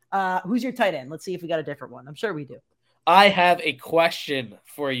 Who's your tight end? Let's see if we got a different one. I'm sure we do. I have a question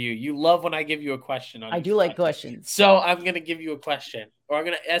for you. You love when I give you a question. I do like questions. So I'm going to give you a question, or I'm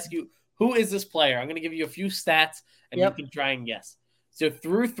going to ask you, who is this player? I'm going to give you a few stats, and you can try and guess. So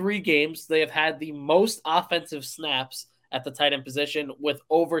through 3 games, they have had the most offensive snaps at the tight end position with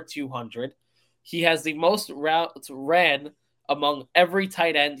over 200. He has the most routes ran among every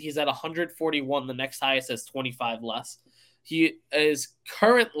tight end. He's at 141. The next highest has 25 less. He is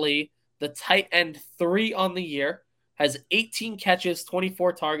currently the tight end 3 on the year, has 18 catches,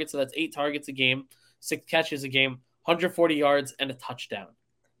 24 targets, so that's 8 targets a game, 6 catches a game, 140 yards, and a touchdown.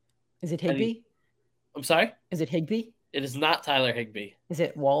 Is it Higbee? I'm sorry? Is it Higbee? It is not Tyler Higbee. Is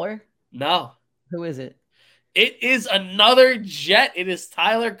it Waller? No. Who is it? It is another Jet. It is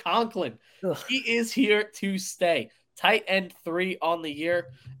Tyler Conklin. Ugh. He is here to stay. Tight end 3 on the year.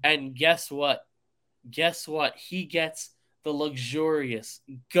 And guess what? He gets the luxurious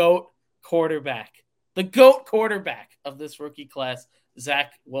GOAT quarterback. The GOAT quarterback of this rookie class,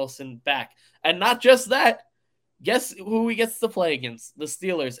 Zach Wilson, back. And not just that. Guess who he gets to play against? The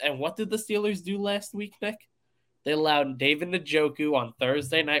Steelers. And what did the Steelers do last week, Nick? They allowed David Njoku on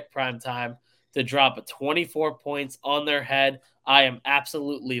Thursday night primetime to drop 24 points on their head. I am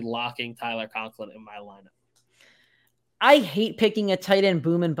absolutely locking Tyler Conklin in my lineup. I hate picking a tight end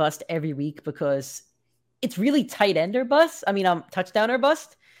boom and bust every week because it's really tight end or bust. Touchdown or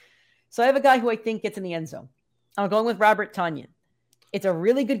bust. So I have a guy who I think gets in the end zone. I'm going with Robert Tonyan. It's a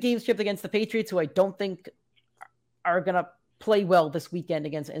really good game script against the Patriots, who I don't think are going to play well this weekend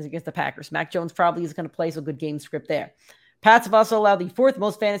against the Packers. Mac Jones probably is going to play, so good game script there. Pats have also allowed the 4th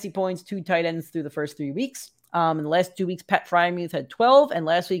most fantasy points to tight ends through the first 3 weeks. In the last 2 weeks, Pat Freiermuth had 12, and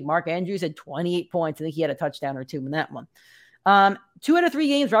last week, Mark Andrews had 28 points. I think he had a touchdown or 2 in that one. 2 out of 3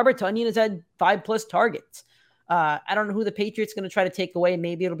 games, Robert Tonyan has had 5+ targets. I don't know who the Patriots going to try to take away.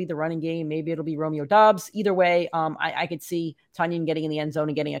 Maybe it'll be the running game. Maybe it'll be Romeo Doubs. Either way, I could see Tonyan getting in the end zone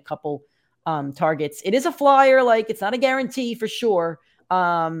and getting a couple targets. It is a flyer. It's not a guarantee for sure.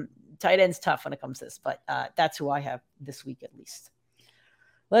 Tight end's tough when it comes to this, but that's who I have this week at least.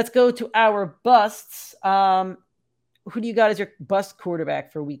 Let's go to our busts. Who do you got as your bust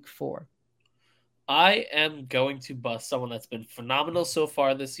quarterback for week 4? I am going to bust someone that's been phenomenal so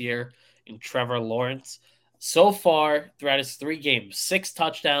far this year in Trevor Lawrence. So far, throughout his 3 games, 6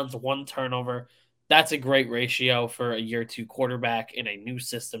 touchdowns, 1 turnover. That's a great ratio for a year 2 quarterback in a new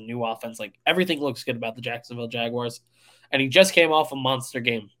system, new offense. Everything looks good about the Jacksonville Jaguars. And he just came off a monster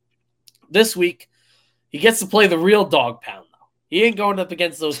game. This week, he gets to play the real dog pound, though. He ain't going up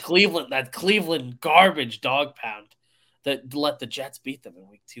against that Cleveland garbage dog pound that let the Jets beat them in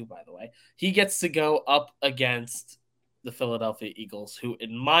week 2, by the way. He gets to go up against the Philadelphia Eagles, who,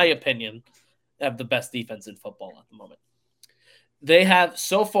 in my opinion, have the best defense in football at the moment. They have,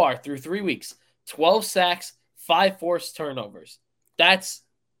 so far, through 3 weeks, 12 sacks, 5 forced turnovers. That's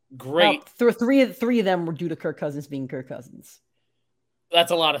great. Three of them were due to Kirk Cousins being Kirk Cousins.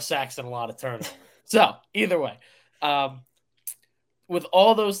 That's a lot of sacks and a lot of turnovers. So, either way, with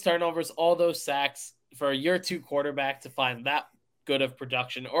all those turnovers, all those sacks, for a year 2 quarterback to find that good of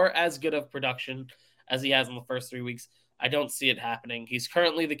production, or as good of production as he has in the first 3 weeks, I don't see it happening. He's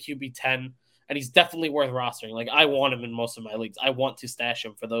currently the QB 10, and he's definitely worth rostering. I want him in most of my leagues. I want to stash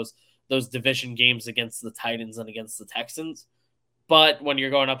him for those division games against the Titans and against the Texans. But when you're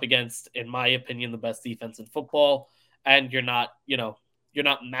going up against, in my opinion, the best defense in football, and you're not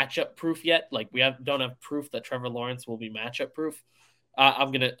matchup proof yet. We don't have proof that Trevor Lawrence will be matchup proof.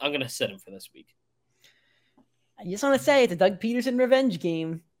 I'm gonna sit him for this week. I just want to say it's a Doug Peterson revenge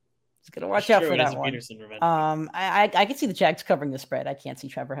game. Just gotta watch out for that one. Peterson revenge I can see the Jags covering the spread. I can't see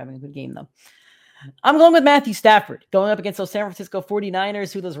Trevor having a good game though. I'm going with Matthew Stafford going up against those San Francisco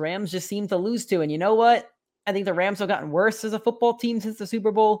 49ers, who those Rams just seem to lose to. And you know what? I think the Rams have gotten worse as a football team since the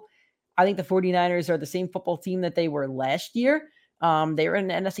Super Bowl. I think the 49ers are the same football team that they were last year. They were in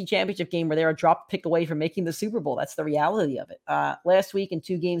an NFC Championship game where they were a drop pick away from making the Super Bowl. That's the reality of it. Last week in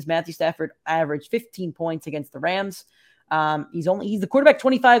 2 games, Matthew Stafford averaged 15 points against the Rams. He's the quarterback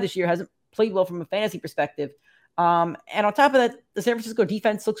 25 this year, hasn't played well from a fantasy perspective. And on top of that, the San Francisco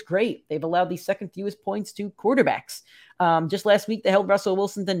defense looks great. They've allowed the second fewest points to quarterbacks. Just last week, they held Russell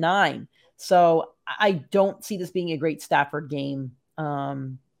Wilson to 9. So I don't see this being a great Stafford game.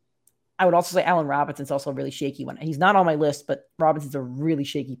 I would also say Allen Robinson's also a really shaky one. He's not on my list, but Robinson's a really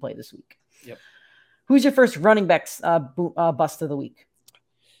shaky play this week. Yep. Who's your first running backs bust of the week?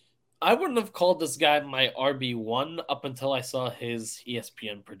 I wouldn't have called this guy my RB1 up until I saw his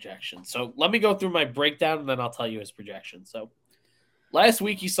ESPN projection. So let me go through my breakdown, and then I'll tell you his projection. So last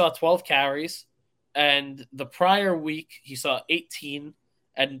week he saw 12 carries, and the prior week he saw 18,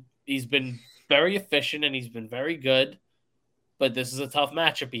 and he's been very efficient and he's been very good. But this is a tough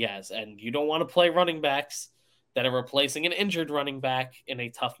matchup he has, and you don't want to play running backs that are replacing an injured running back in a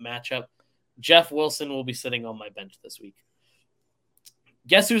tough matchup. Jeff Wilson will be sitting on my bench this week.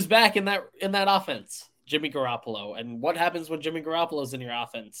 Guess who's back in that offense? Jimmy Garoppolo. And what happens when Jimmy Garoppolo is in your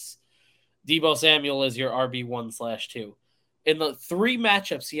offense? Deebo Samuel is your RB1/2. In the 3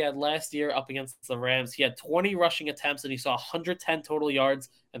 matchups he had last year up against the Rams, he had 20 rushing attempts and he saw 110 total yards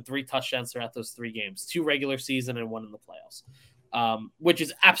and 3 touchdowns throughout those 3 games, 2 regular season and 1 in the playoffs, which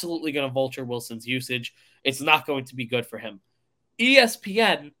is absolutely going to vulture Wilson's usage. It's not going to be good for him.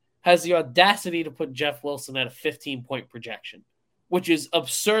 ESPN has the audacity to put Jeff Wilson at a 15-point projection, which is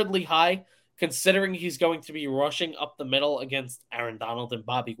absurdly high considering he's going to be rushing up the middle against Aaron Donald and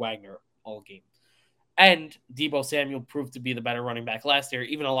Bobby Wagner all game. And Deebo Samuel proved to be the better running back last year.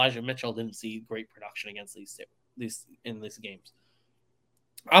 Even Elijah Mitchell didn't see great production against these games.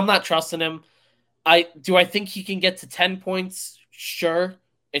 I'm not trusting him. I think he can get to 10 points? Sure.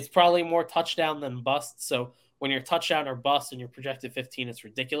 It's probably more touchdown than bust. So when you're touchdown or bust and you're projected 15, it's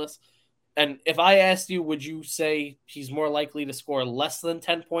ridiculous. And if I asked you, would you say he's more likely to score less than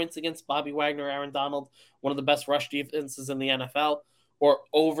 10 points against Bobby Wagner, Aaron Donald, one of the best rush defenses in the NFL, or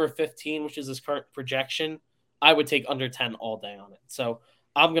over 15, which is his current projection? I would take under 10 all day on it. So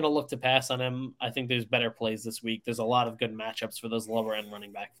I'm going to look to pass on him. I think there's better plays this week. There's a lot of good matchups for those lower-end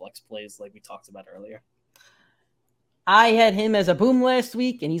running back flex plays like we talked about earlier. I had him as a boom last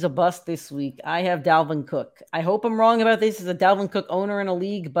week, and he's a bust this week. I have Dalvin Cook. I hope I'm wrong about this as a Dalvin Cook owner in a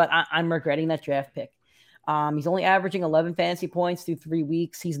league, but I'm regretting that draft pick. He's only averaging 11 fantasy points through 3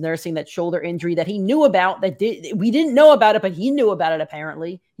 weeks. He's nursing that shoulder injury that he knew about. We didn't know about it, but he knew about it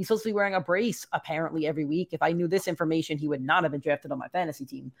apparently. He's supposed to be wearing a brace apparently every week. If I knew this information, he would not have been drafted on my fantasy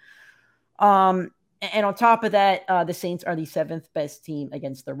team. And on top of that, the Saints are the 7th best team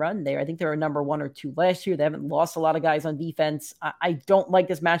against the run there. I think they were number 1 or 2 last year. They haven't lost a lot of guys on defense. I don't like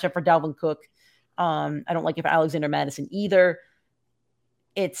this matchup for Dalvin Cook. I don't like it for Alexander Madison either.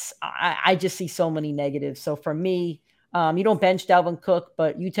 I just see so many negatives. So for me, you don't bench Dalvin Cook,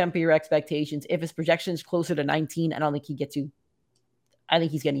 but you temper your expectations. If his projection is closer to 19, I don't think I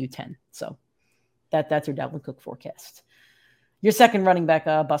think he's getting you 10. So that's your Dalvin Cook forecast. Your second running back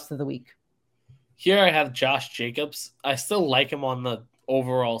bust of the week. Here I have Josh Jacobs. I still like him on the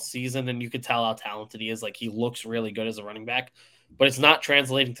overall season, and you can tell how talented he is. Like, he looks really good as a running back, but it's not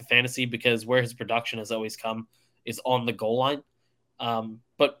translating to fantasy because where his production has always come is on the goal line.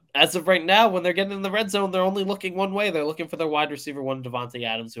 But as of right now, when they're getting in the red zone, they're only looking one way. They're looking for their wide receiver, one Devontae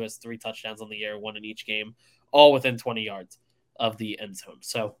Adams, who has 3 touchdowns on the year, 1 in each game, all within 20 yards of the end zone.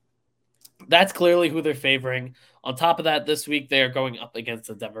 So that's clearly who they're favoring. On top of that, this week they are going up against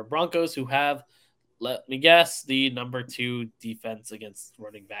the Denver Broncos, who have, let me guess, the number 2 defense against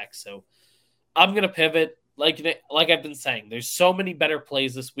running backs. So I'm going to pivot. Like I've been saying, there's so many better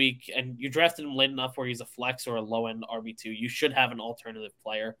plays this week, and you drafted him late enough where he's a flex or a low-end RB2. You should have an alternative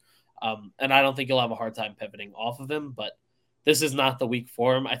player, and I don't think you'll have a hard time pivoting off of him, but this is not the week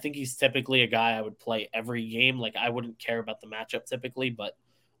for him. I think he's typically a guy I would play every game. Like, I wouldn't care about the matchup typically, but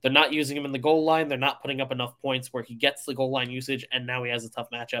they're not using him in the goal line. They're not putting up enough points where he gets the goal line usage, and now he has a tough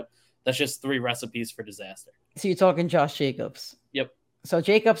matchup. That's just 3 recipes for disaster. So you're talking Josh Jacobs. Yep. So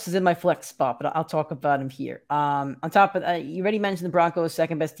Jacobs is in my flex spot, but I'll talk about him here. On top of that, you already mentioned the Broncos'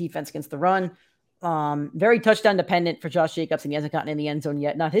 second best defense against the run. Very touchdown dependent for Josh Jacobs, and he hasn't gotten in the end zone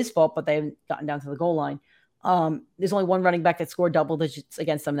yet. Not his fault, but they haven't gotten down to the goal line. There's only one running back that scored double digits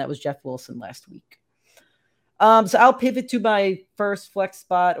against them. That was Jeff Wilson last week. So I'll pivot to my first flex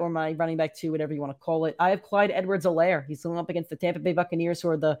spot, or my running back 2, whatever you want to call it. I have Clyde Edwards-Helaire. He's going up against the Tampa Bay Buccaneers, who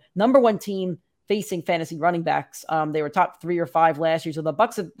are the number 1 team facing fantasy running backs. They were top 3 or 5 last year. So the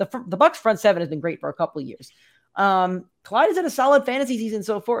Bucs front 7 has been great for a couple of years. Clyde is in a solid fantasy season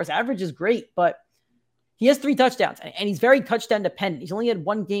so far. His average is great, but he has 3 touchdowns, and he's very touchdown dependent. He's only had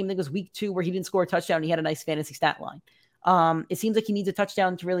 1 game, I think it was week 2, where he didn't score a touchdown, and he had a nice fantasy stat line. It seems like he needs a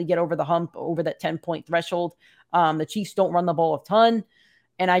touchdown to really get over the hump, over that 10-point threshold. The Chiefs don't run the ball a ton,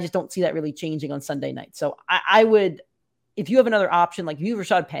 and I just don't see that really changing on Sunday night. So I would, if you have another option, like if you have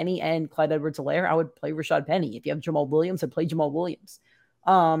Rashad Penny and Clyde Edwards-Helaire, I would play Rashad Penny. If you have Jamal Williams, I'd play Jamal Williams.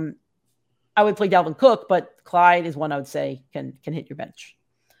 I would play Dalvin Cook, but Clyde is one I would say can hit your bench.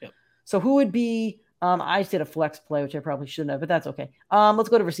 Yep. So who would be, I just did a flex play, which I probably shouldn't have, but that's okay. Let's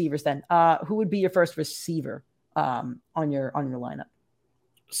go to receivers then. Who would be your first receiver on your lineup?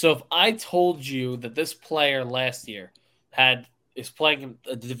 So if I told you that this player last year is playing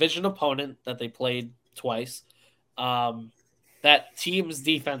a division opponent that they played twice, that team's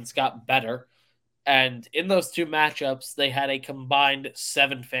defense got better, and in those 2 matchups they had a combined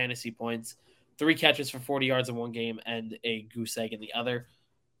 7 fantasy points, 3 catches for 40 yards in one game, and a goose egg in the other,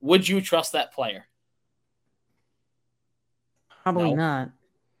 would you trust that player? Probably No. not.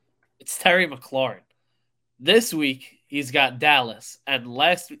 It's Terry McLaurin. This week, he's got Dallas. And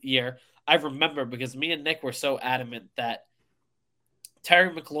last year, I remember because me and Nick were so adamant that Terry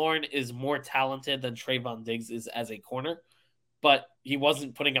McLaurin is more talented than Trayvon Diggs is as a corner. but he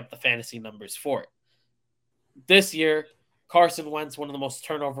wasn't putting up the fantasy numbers for it. This year, Carson Wentz, one of the most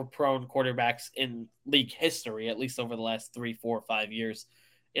turnover-prone quarterbacks in league history, at least over the last 3, 4, 5 years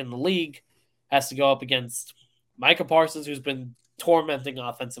in the league, has to go up against Micah Parsons, who's been tormenting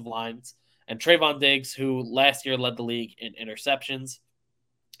offensive lines, and Trayvon Diggs, who last year led the league in interceptions.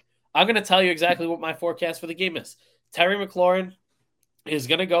 I'm going to tell you exactly what my forecast for the game is. Terry McLaurin is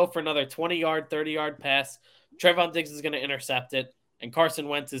going to go for another 20-yard, 30-yard pass. Trayvon Diggs is going to intercept it, and Carson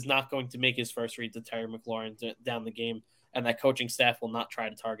Wentz is not going to make his first read to Terry McLaurin down the game, and that coaching staff will not try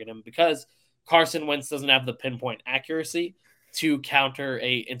to target him because Carson Wentz doesn't have the pinpoint accuracy to counter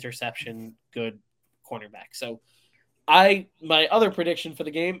a interception good cornerback. So my other prediction for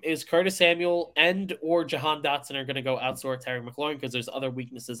the game is Curtis Samuel and or Jahan Dotson are going to go outscore Terry McLaurin because there's other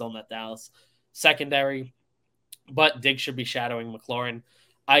weaknesses on that Dallas secondary, but Diggs should be shadowing McLaurin.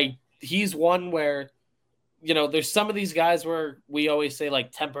 He's one where, there's some of these guys where we always say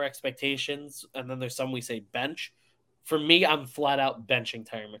like temper expectations, and then there's some we say bench. For me, I'm flat out benching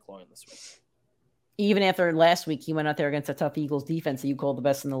Terry McLaurin this week. Even after last week, he went out there against a tough Eagles defense that you called the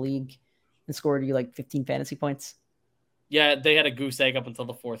best in the league and scored you like 15 fantasy points. Yeah, they had a goose egg up until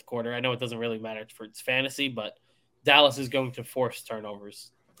the fourth quarter. I know it doesn't really matter for its fantasy, but Dallas is going to force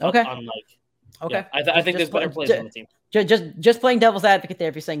turnovers. Okay. Yeah, I think there's better plays on the team. Just playing devil's advocate there.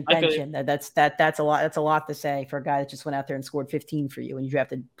 If you're saying bench him, that's a lot. That's a lot to say for a guy that just went out there and scored 15 for you and you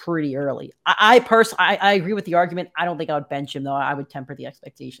drafted pretty early. I agree with the argument. I don't think I would bench him though. I would temper the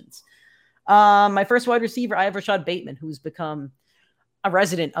expectations. My first wide receiver, I have Rashad Bateman, who's become a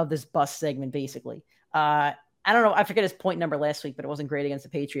resident of this bust segment. Basically, I don't know. I forget his point number last week, but it wasn't great against the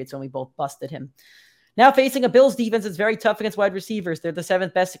Patriots when we both busted him. Now facing a Bills defense that's very tough against wide receivers. They're the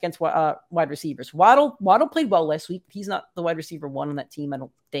 7th best against wide receivers. Waddle played well last week. He's not the wide receiver 1 on that team, I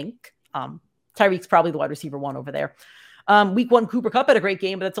don't think. Tyreek's probably the wide receiver 1 over there. Week 1, Cooper Kupp had a great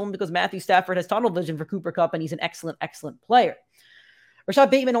game, but that's only because Matthew Stafford has tunnel vision for Cooper Kupp, and he's an excellent, excellent player.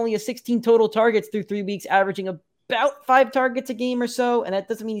 Rashad Bateman only has 16 total targets through 3 weeks, averaging about 5 targets a game or so, and that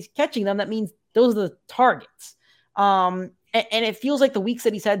doesn't mean he's catching them. That means those are the targets. And it feels like the weeks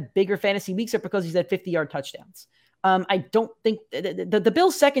that he's had bigger fantasy weeks are because he's had 50-yard touchdowns. I don't think the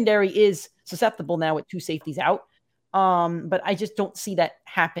Bills secondary is susceptible now with 2 safeties out. But I just don't see that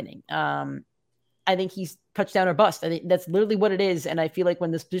happening. I think he's touchdown or bust. I think that's literally what it is. And I feel like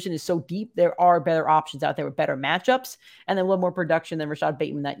when this position is so deep, there are better options out there with better matchups and then a little more production than Rashad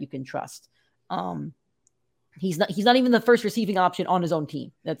Bateman that you can trust. He's not even the first receiving option on his own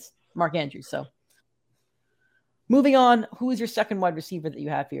team. That's Mark Andrews. So moving on, who is your second wide receiver that you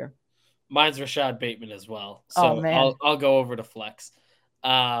have here? Mine's Rashad Bateman as well. So I'll go over to flex.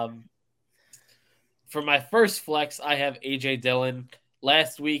 For my first flex, I have A.J. Dillon.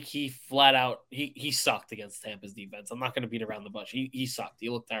 Last week, he flat out he sucked against Tampa's defense. I'm not going to beat around the bush. He sucked. He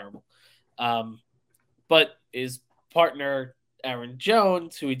looked terrible. But his partner Aaron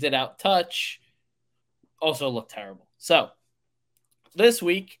Jones, who he did out touch, also looked terrible. So this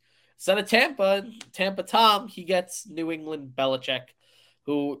week, instead of Tampa Tom, he gets New England Belichick,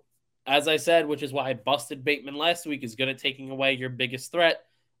 who, as I said, which is why I busted Bateman last week, is good at taking away your biggest threat.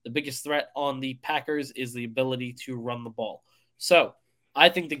 The biggest threat on the Packers is the ability to run the ball. So I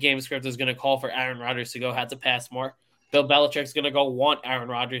think the game script is going to call for Aaron Rodgers to go have to pass more. Bill Belichick's going to go want Aaron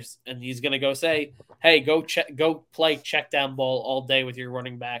Rodgers, and he's going to go say, hey, go play check down ball all day with your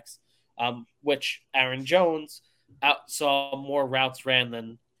running backs, which Aaron Jones saw more routes ran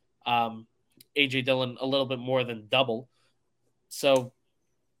than A.J. Dillon, a little bit more than double. So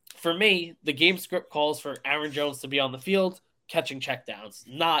for me, the game script calls for Aaron Jones to be on the field catching checkdowns,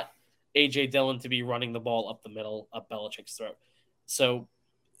 not A.J. Dillon to be running the ball up the middle of Belichick's throat. So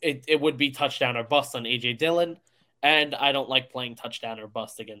it would be touchdown or bust on A.J. Dillon, and I don't like playing touchdown or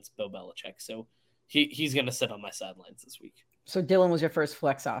bust against Bill Belichick. So he's going to sit on my sidelines this week. So Dillon was your first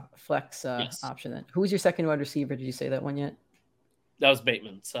flex yes. option then. Who was your second wide receiver? Did you say that one yet? That was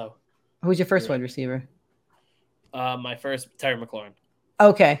Bateman. So who's your first wide receiver? My first, Terry McLaurin.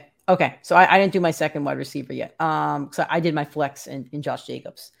 Okay. So I didn't do my second wide receiver yet. So I did my flex in Josh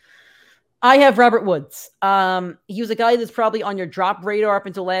Jacobs. I have Robert Woods. He was a guy that's probably on your drop radar up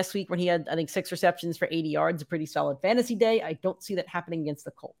until last week when he had, I think, 6 receptions for 80 yards, a pretty solid fantasy day. I don't see that happening against the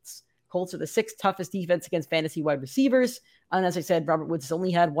Colts. Colts are the 6th toughest defense against fantasy wide receivers. And as I said, Robert Woods has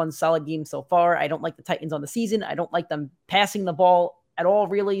only had 1 solid game so far. I don't like the Titans on the season. I don't like them passing the ball at all,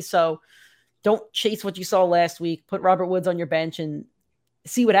 really. So don't chase what you saw last week. Put Robert Woods on your bench and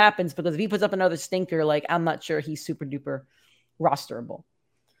see what happens, because if he puts up another stinker, I'm not sure he's super duper rosterable.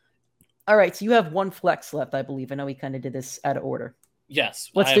 All right, so you have 1 flex left, I believe. I know we kind of did this out of order. Yes.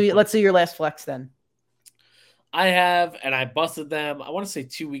 Let's do your last flex then. I have, and I busted them, I want to say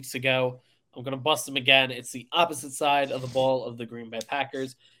 2 weeks ago. I'm going to bust them again. It's the opposite side of the ball of the Green Bay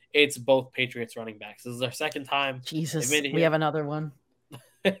Packers. It's both Patriots running backs. This is their second time. Jesus, we have another one.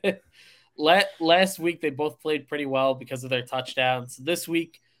 Last week, they both played pretty well because of their touchdowns. This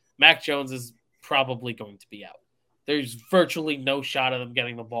week, Mac Jones is probably going to be out. There's virtually no shot of them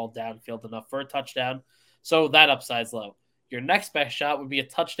getting the ball downfield enough for a touchdown. So that upside's low. Your next best shot would be a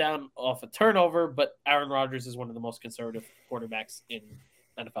touchdown off a turnover, but Aaron Rodgers is one of the most conservative quarterbacks in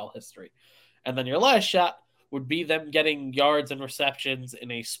NFL history. And then your last shot would be them getting yards and receptions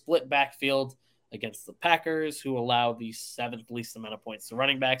in a split backfield against the Packers, who allow the seventh least amount of points to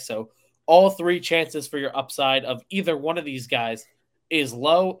running back. So all three chances for your upside of either one of these guys is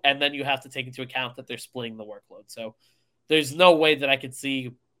low, and then you have to take into account that they're splitting the workload. So there's no way that I could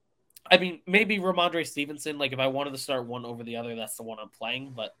see. I mean, maybe Ramondre Stevenson, like if I wanted to start one over the other, that's the one I'm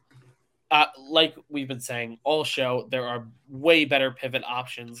playing. But like we've been saying all show, there are way better pivot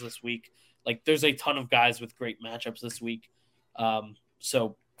options this week. Like there's a ton of guys with great matchups this week.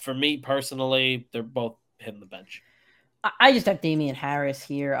 So for me personally, they're both hitting the bench. I just have Damian Harris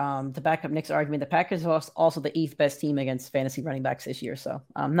here to back up Nick's argument. The Packers are also the 8th best team against fantasy running backs this year. So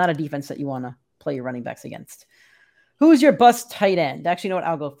not a defense that you want to play your running backs against. Who's your bust tight end? Actually, you know what?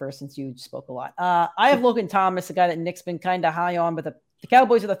 I'll go first since you spoke a lot. I have Logan Thomas, a guy that Nick's been kind of high on, but the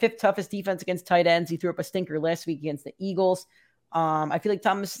Cowboys are the 5th toughest defense against tight ends. He threw up a stinker last week against the Eagles. I feel like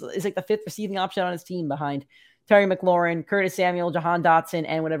Thomas is like the 5th receiving option on his team behind Terry McLaurin, Curtis Samuel, Jahan Dotson,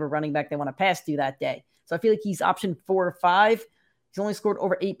 and whatever running back they want to pass to that day. So I feel like he's option 4 or 5. He's only scored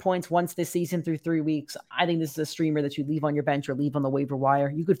over 8 points once this season through 3 weeks. I think this is a streamer that you leave on your bench or leave on the waiver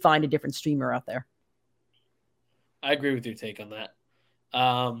wire. You could find a different streamer out there. I agree with your take on that.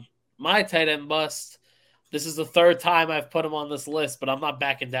 My tight end bust. This is the 3rd time I've put him on this list, but I'm not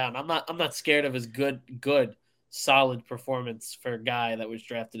backing down. I'm not scared of his good, solid performance for a guy that was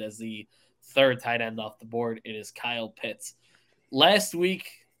drafted as the 3rd tight end off the board. It is Kyle Pitts. Last week,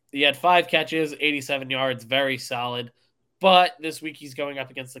 he had 5 catches, 87 yards, very solid. But this week he's going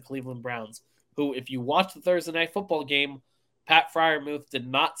up against the Cleveland Browns, who, if you watch the Thursday Night Football game, Pat Freiermuth did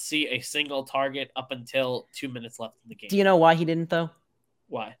not see a single target up until 2 minutes left in the game. Do you know why he didn't, though?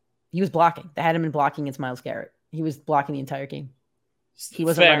 Why? He was blocking. They had him in blocking against Myles Garrett. He was blocking the entire game. He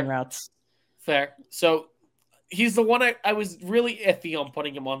wasn't running routes. Fair. So he's the one I was really iffy on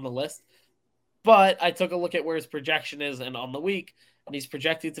putting him on the list. But I took a look at where his projection is and on the week, and he's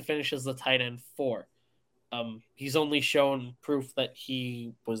projected to finish as the tight end 4. He's only shown proof that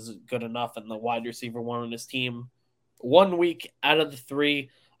he was good enough and the wide receiver 1 on his team 1 week out of the 3.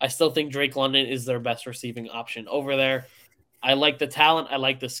 I still think Drake London is their best receiving option over there. I like the talent. I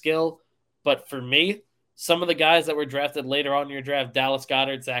like the skill. But for me, some of the guys that were drafted later on in your draft, Dallas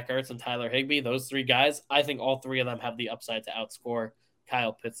Goedert, Zach Ertz, and Tyler Higbee, those 3 guys, I think all 3 of them have the upside to outscore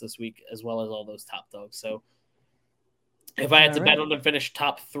Kyle Pitts this week, as well as all those top dogs. So if I had to bet on them finish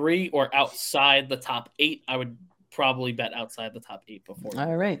top 3 or outside the top 8, I would probably bet outside the top 8 before.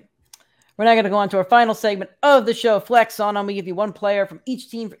 All right. We're now going to go on to our final segment of the show, Flex On. I'm going to give you one player from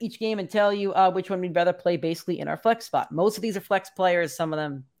each team for each game and tell you which one we'd rather play basically in our flex spot. Most of these are flex players, some of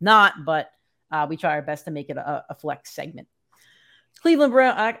them not, but we try our best to make it a flex segment. Cleveland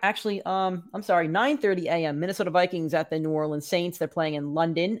Brown, actually, 9:30 a.m. Minnesota Vikings at the New Orleans Saints. They're playing in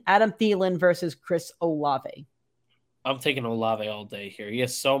London. Adam Thielen versus Chris Olave. I'm taking Olave all day here. He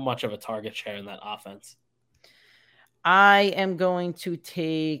has so much of a target share in that offense. I am going to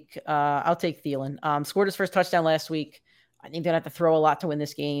take I'll take Thielen. Scored his first touchdown last week. I think they're going to have to throw a lot to win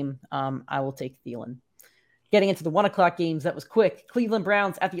this game. I will take Thielen. Getting into the 1:00 games, that was quick. Cleveland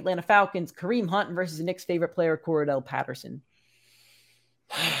Browns at the Atlanta Falcons. Kareem Hunt versus Nick's favorite player, Cordell Patterson.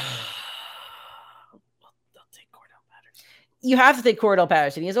 I'll take Cordell Patterson. You have to take Cordell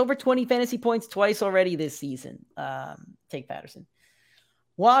Patterson. He has over 20 fantasy points twice already this season. Take Patterson.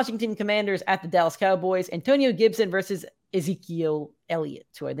 Washington Commanders at the Dallas Cowboys. Antonio Gibson versus Ezekiel Elliott,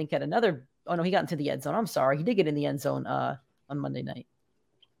 who I think had another. Oh, no, he got into the end zone. I'm sorry. He did get in the end zone on Monday night.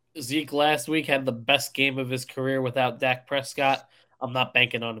 Zeke last week had the best game of his career without Dak Prescott. I'm not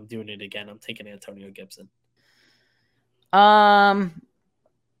banking on him doing it again. I'm taking Antonio Gibson. I'll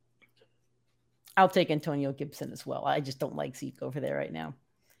take Antonio Gibson as well. I just don't like Zeke over there right now.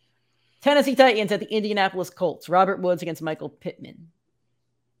 Tennessee Titans at the Indianapolis Colts. Robert Woods against Michael Pittman.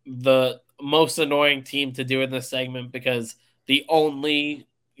 The most annoying team to do in this segment because the only,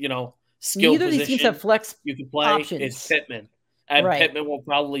 skill Neither of these teams have flex you can play options. Is Pittman. And right. Pittman will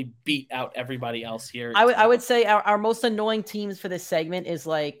probably beat out everybody else here. I would say our most annoying teams for this segment is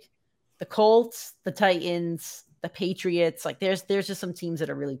like the Colts, the Titans, the Patriots. Like there's just some teams that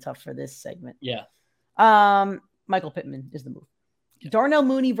are really tough for this segment. Yeah. Michael Pittman is the move. Yeah. Darnell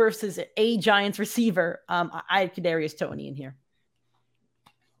Mooney versus a Giants receiver. I had Kadarius Toney in here.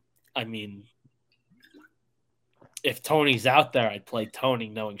 I mean, if Tony's out there, I'd play Tony,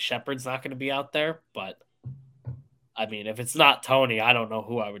 knowing Shepard's not going to be out there. But I mean, if it's not Tony, I don't know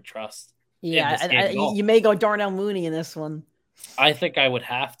who I would trust. Yeah, you may go Darnell Mooney in this one. I think I would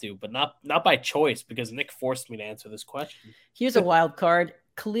have to, but not by choice, because Nick forced me to answer this question. Here's a wild card: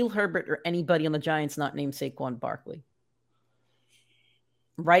 Khalil Herbert or anybody on the Giants not named Saquon Barkley.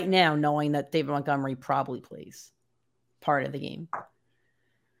 Right now, knowing that David Montgomery probably plays part of the game.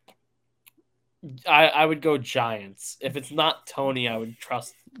 I would go Giants. If it's not Tony, I would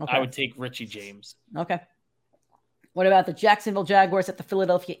trust. Okay. I would take Richie James. Okay. What about the Jacksonville Jaguars at the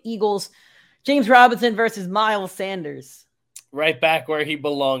Philadelphia Eagles? James Robinson versus Miles Sanders. Right back where he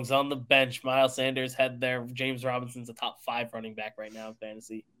belongs, on the bench. Miles Sanders head there. James Robinson's a top 5 running back right now in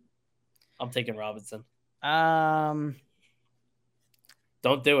fantasy. I'm taking Robinson. Don't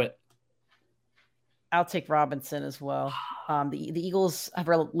do it. I'll take Robinson as well. The Eagles have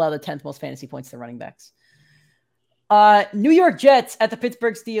allowed the 10th most fantasy points to running backs. New York Jets at the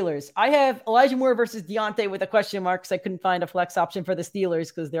Pittsburgh Steelers. I have Elijah Moore versus Deontay with a question mark because I couldn't find a flex option for the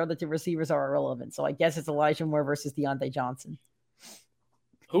Steelers because their other 2 receivers are irrelevant. So I guess it's Elijah Moore versus Deontay Johnson.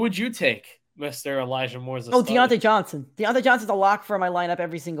 Who would you take, Mr. Elijah Moore's? Deontay Johnson. Deontay Johnson's a lock for my lineup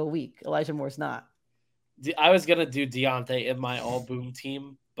every single week. Elijah Moore's not. I was going to do Deontay in my all-boom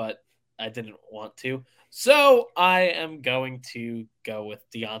team, but I didn't want to. So I am going to go with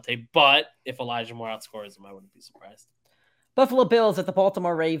Deontay, but if Elijah Moore outscores him, I wouldn't be surprised. Buffalo Bills at the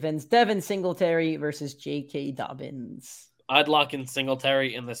Baltimore Ravens. Devin Singletary versus J.K. Dobbins. I'd lock in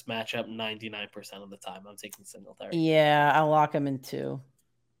Singletary in this matchup 99% of the time. I'm taking Singletary. Yeah, I'll lock him in too.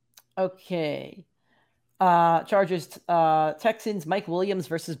 Okay. Chargers, Texans, Mike Williams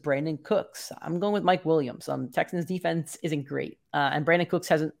versus Brandon Cooks. I'm going with Mike Williams. Texans defense isn't great. And Brandon Cooks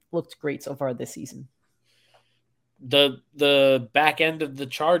hasn't looked great so far this season. The back end of the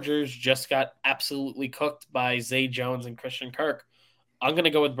Chargers just got absolutely cooked by Zay Jones and Christian Kirk. I'm going to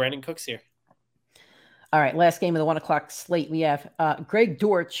go with Brandon Cooks here. All right, last game of the 1 o'clock slate. We have Greg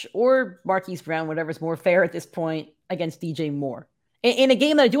Dortch or Marquise Brown, whatever's more fair at this point, against DJ Moore. In a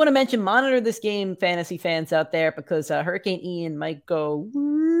game that I do want to mention, monitor this game, fantasy fans out there, because Hurricane Ian might go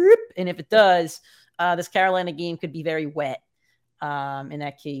whoop, and if it does, this Carolina game could be very wet. In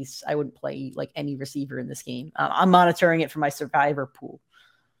that case, I wouldn't play like any receiver in this game. I'm monitoring it for my survivor pool.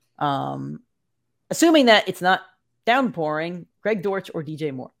 Assuming that it's not downpouring, Greg Dortch or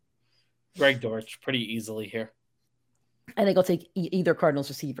DJ Moore. Greg Dortch, pretty easily here. I think I'll take either Cardinals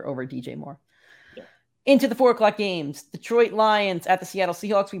receiver over DJ Moore. Yeah. Into the 4 o'clock games. Detroit Lions at the Seattle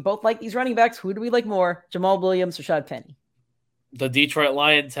Seahawks. We both like these running backs. Who do we like more? Jamal Williams or Rashad Penny? The Detroit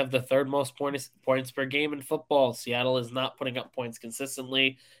Lions have the 3rd most points per game in football. Seattle is not putting up points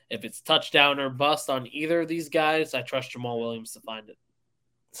consistently. If it's touchdown or bust on either of these guys, I trust Jamal Williams to find it.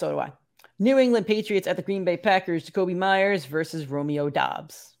 So do I. New England Patriots at the Green Bay Packers. Jacoby Myers versus Romeo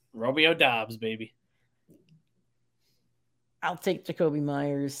Doubs. Romeo Doubs, baby. I'll take Jacoby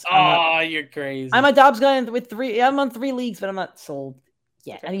Myers. You're crazy. I'm a Doubs guy with 3. I'm on 3 leagues, but I'm not sold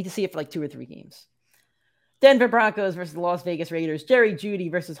yet. Okay. I need to see it for like 2 or 3 games. Denver Broncos versus the Las Vegas Raiders. Jerry Jeudy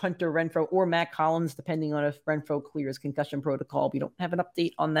versus Hunter Renfrow or Matt Collins, depending on if Renfrow clears concussion protocol. We don't have an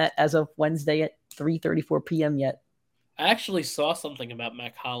update on that as of Wednesday at 3:34 p.m. yet. I actually saw something about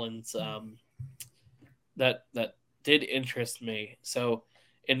Matt Collins that did interest me. So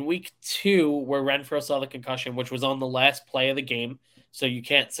in week 2, where Renfrow saw the concussion, which was on the last play of the game, so you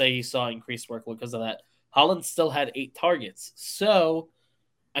can't say he saw increased workload because of that, Collins still had 8 targets. So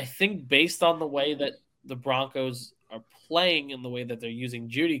I think based on the way that the Broncos are playing and the way that they're using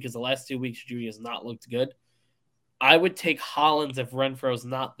Jeudy, because the last 2 weeks Jeudy has not looked good, I would take Hollins if Renfro's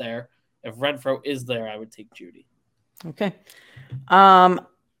not there. If Renfrow is there, I would take Jeudy. Okay.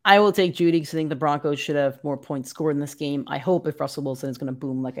 I will take Jeudy because I think the Broncos should have more points scored in this game. I hope if Russell Wilson is going to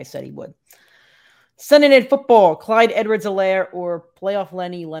boom like I said he would. Sunday Night Football, Clyde Edwards-Helaire or playoff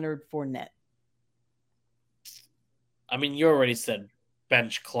Lenny Leonard Fournette? I mean, you already said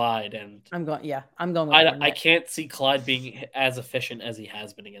bench Clyde, and I'm going with Fournette. I can't see Clyde being as efficient as he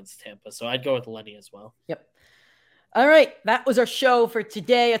has been against Tampa, so I'd go with Lenny as well. Yep. All right, that was our show for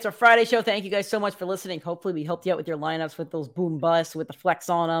today. It's our Friday show. Thank you guys so much for listening. Hopefully we helped you out with your lineups with those boom busts, with the flex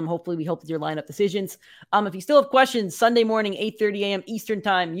on them. Hopefully we helped with your lineup decisions. If you still have questions, Sunday morning, 8:30 a.m. Eastern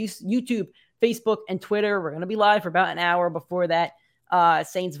time, YouTube, Facebook, and Twitter. We're going to be live for about an hour before that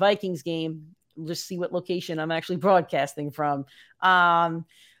Saints-Vikings game. We'll just see what location I'm actually broadcasting from.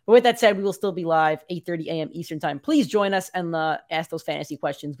 But with that said, we will still be live 8:30 a.m. Eastern time. Please join us and ask those fantasy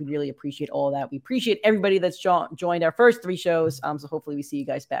questions. We really appreciate all of that. We appreciate everybody that's joined our first 3 shows. So hopefully we see you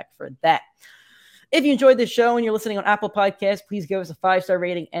guys back for that. If you enjoyed this show and you're listening on Apple Podcasts, please give us a 5-star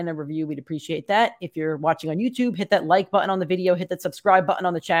rating and a review. We'd appreciate that. If you're watching on YouTube, hit that like button on the video, hit that subscribe button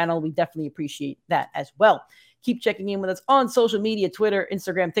on the channel. We definitely appreciate that as well. Keep checking in with us on social media, Twitter,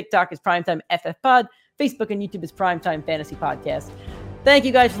 Instagram, TikTok is Primetime FF Pod. Facebook and YouTube is Primetime Fantasy Podcast. Thank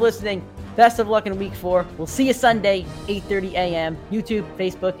you guys for listening. Best of luck in week 4. We'll see you Sunday, 8:30 a.m. YouTube,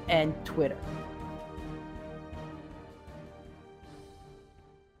 Facebook, and Twitter.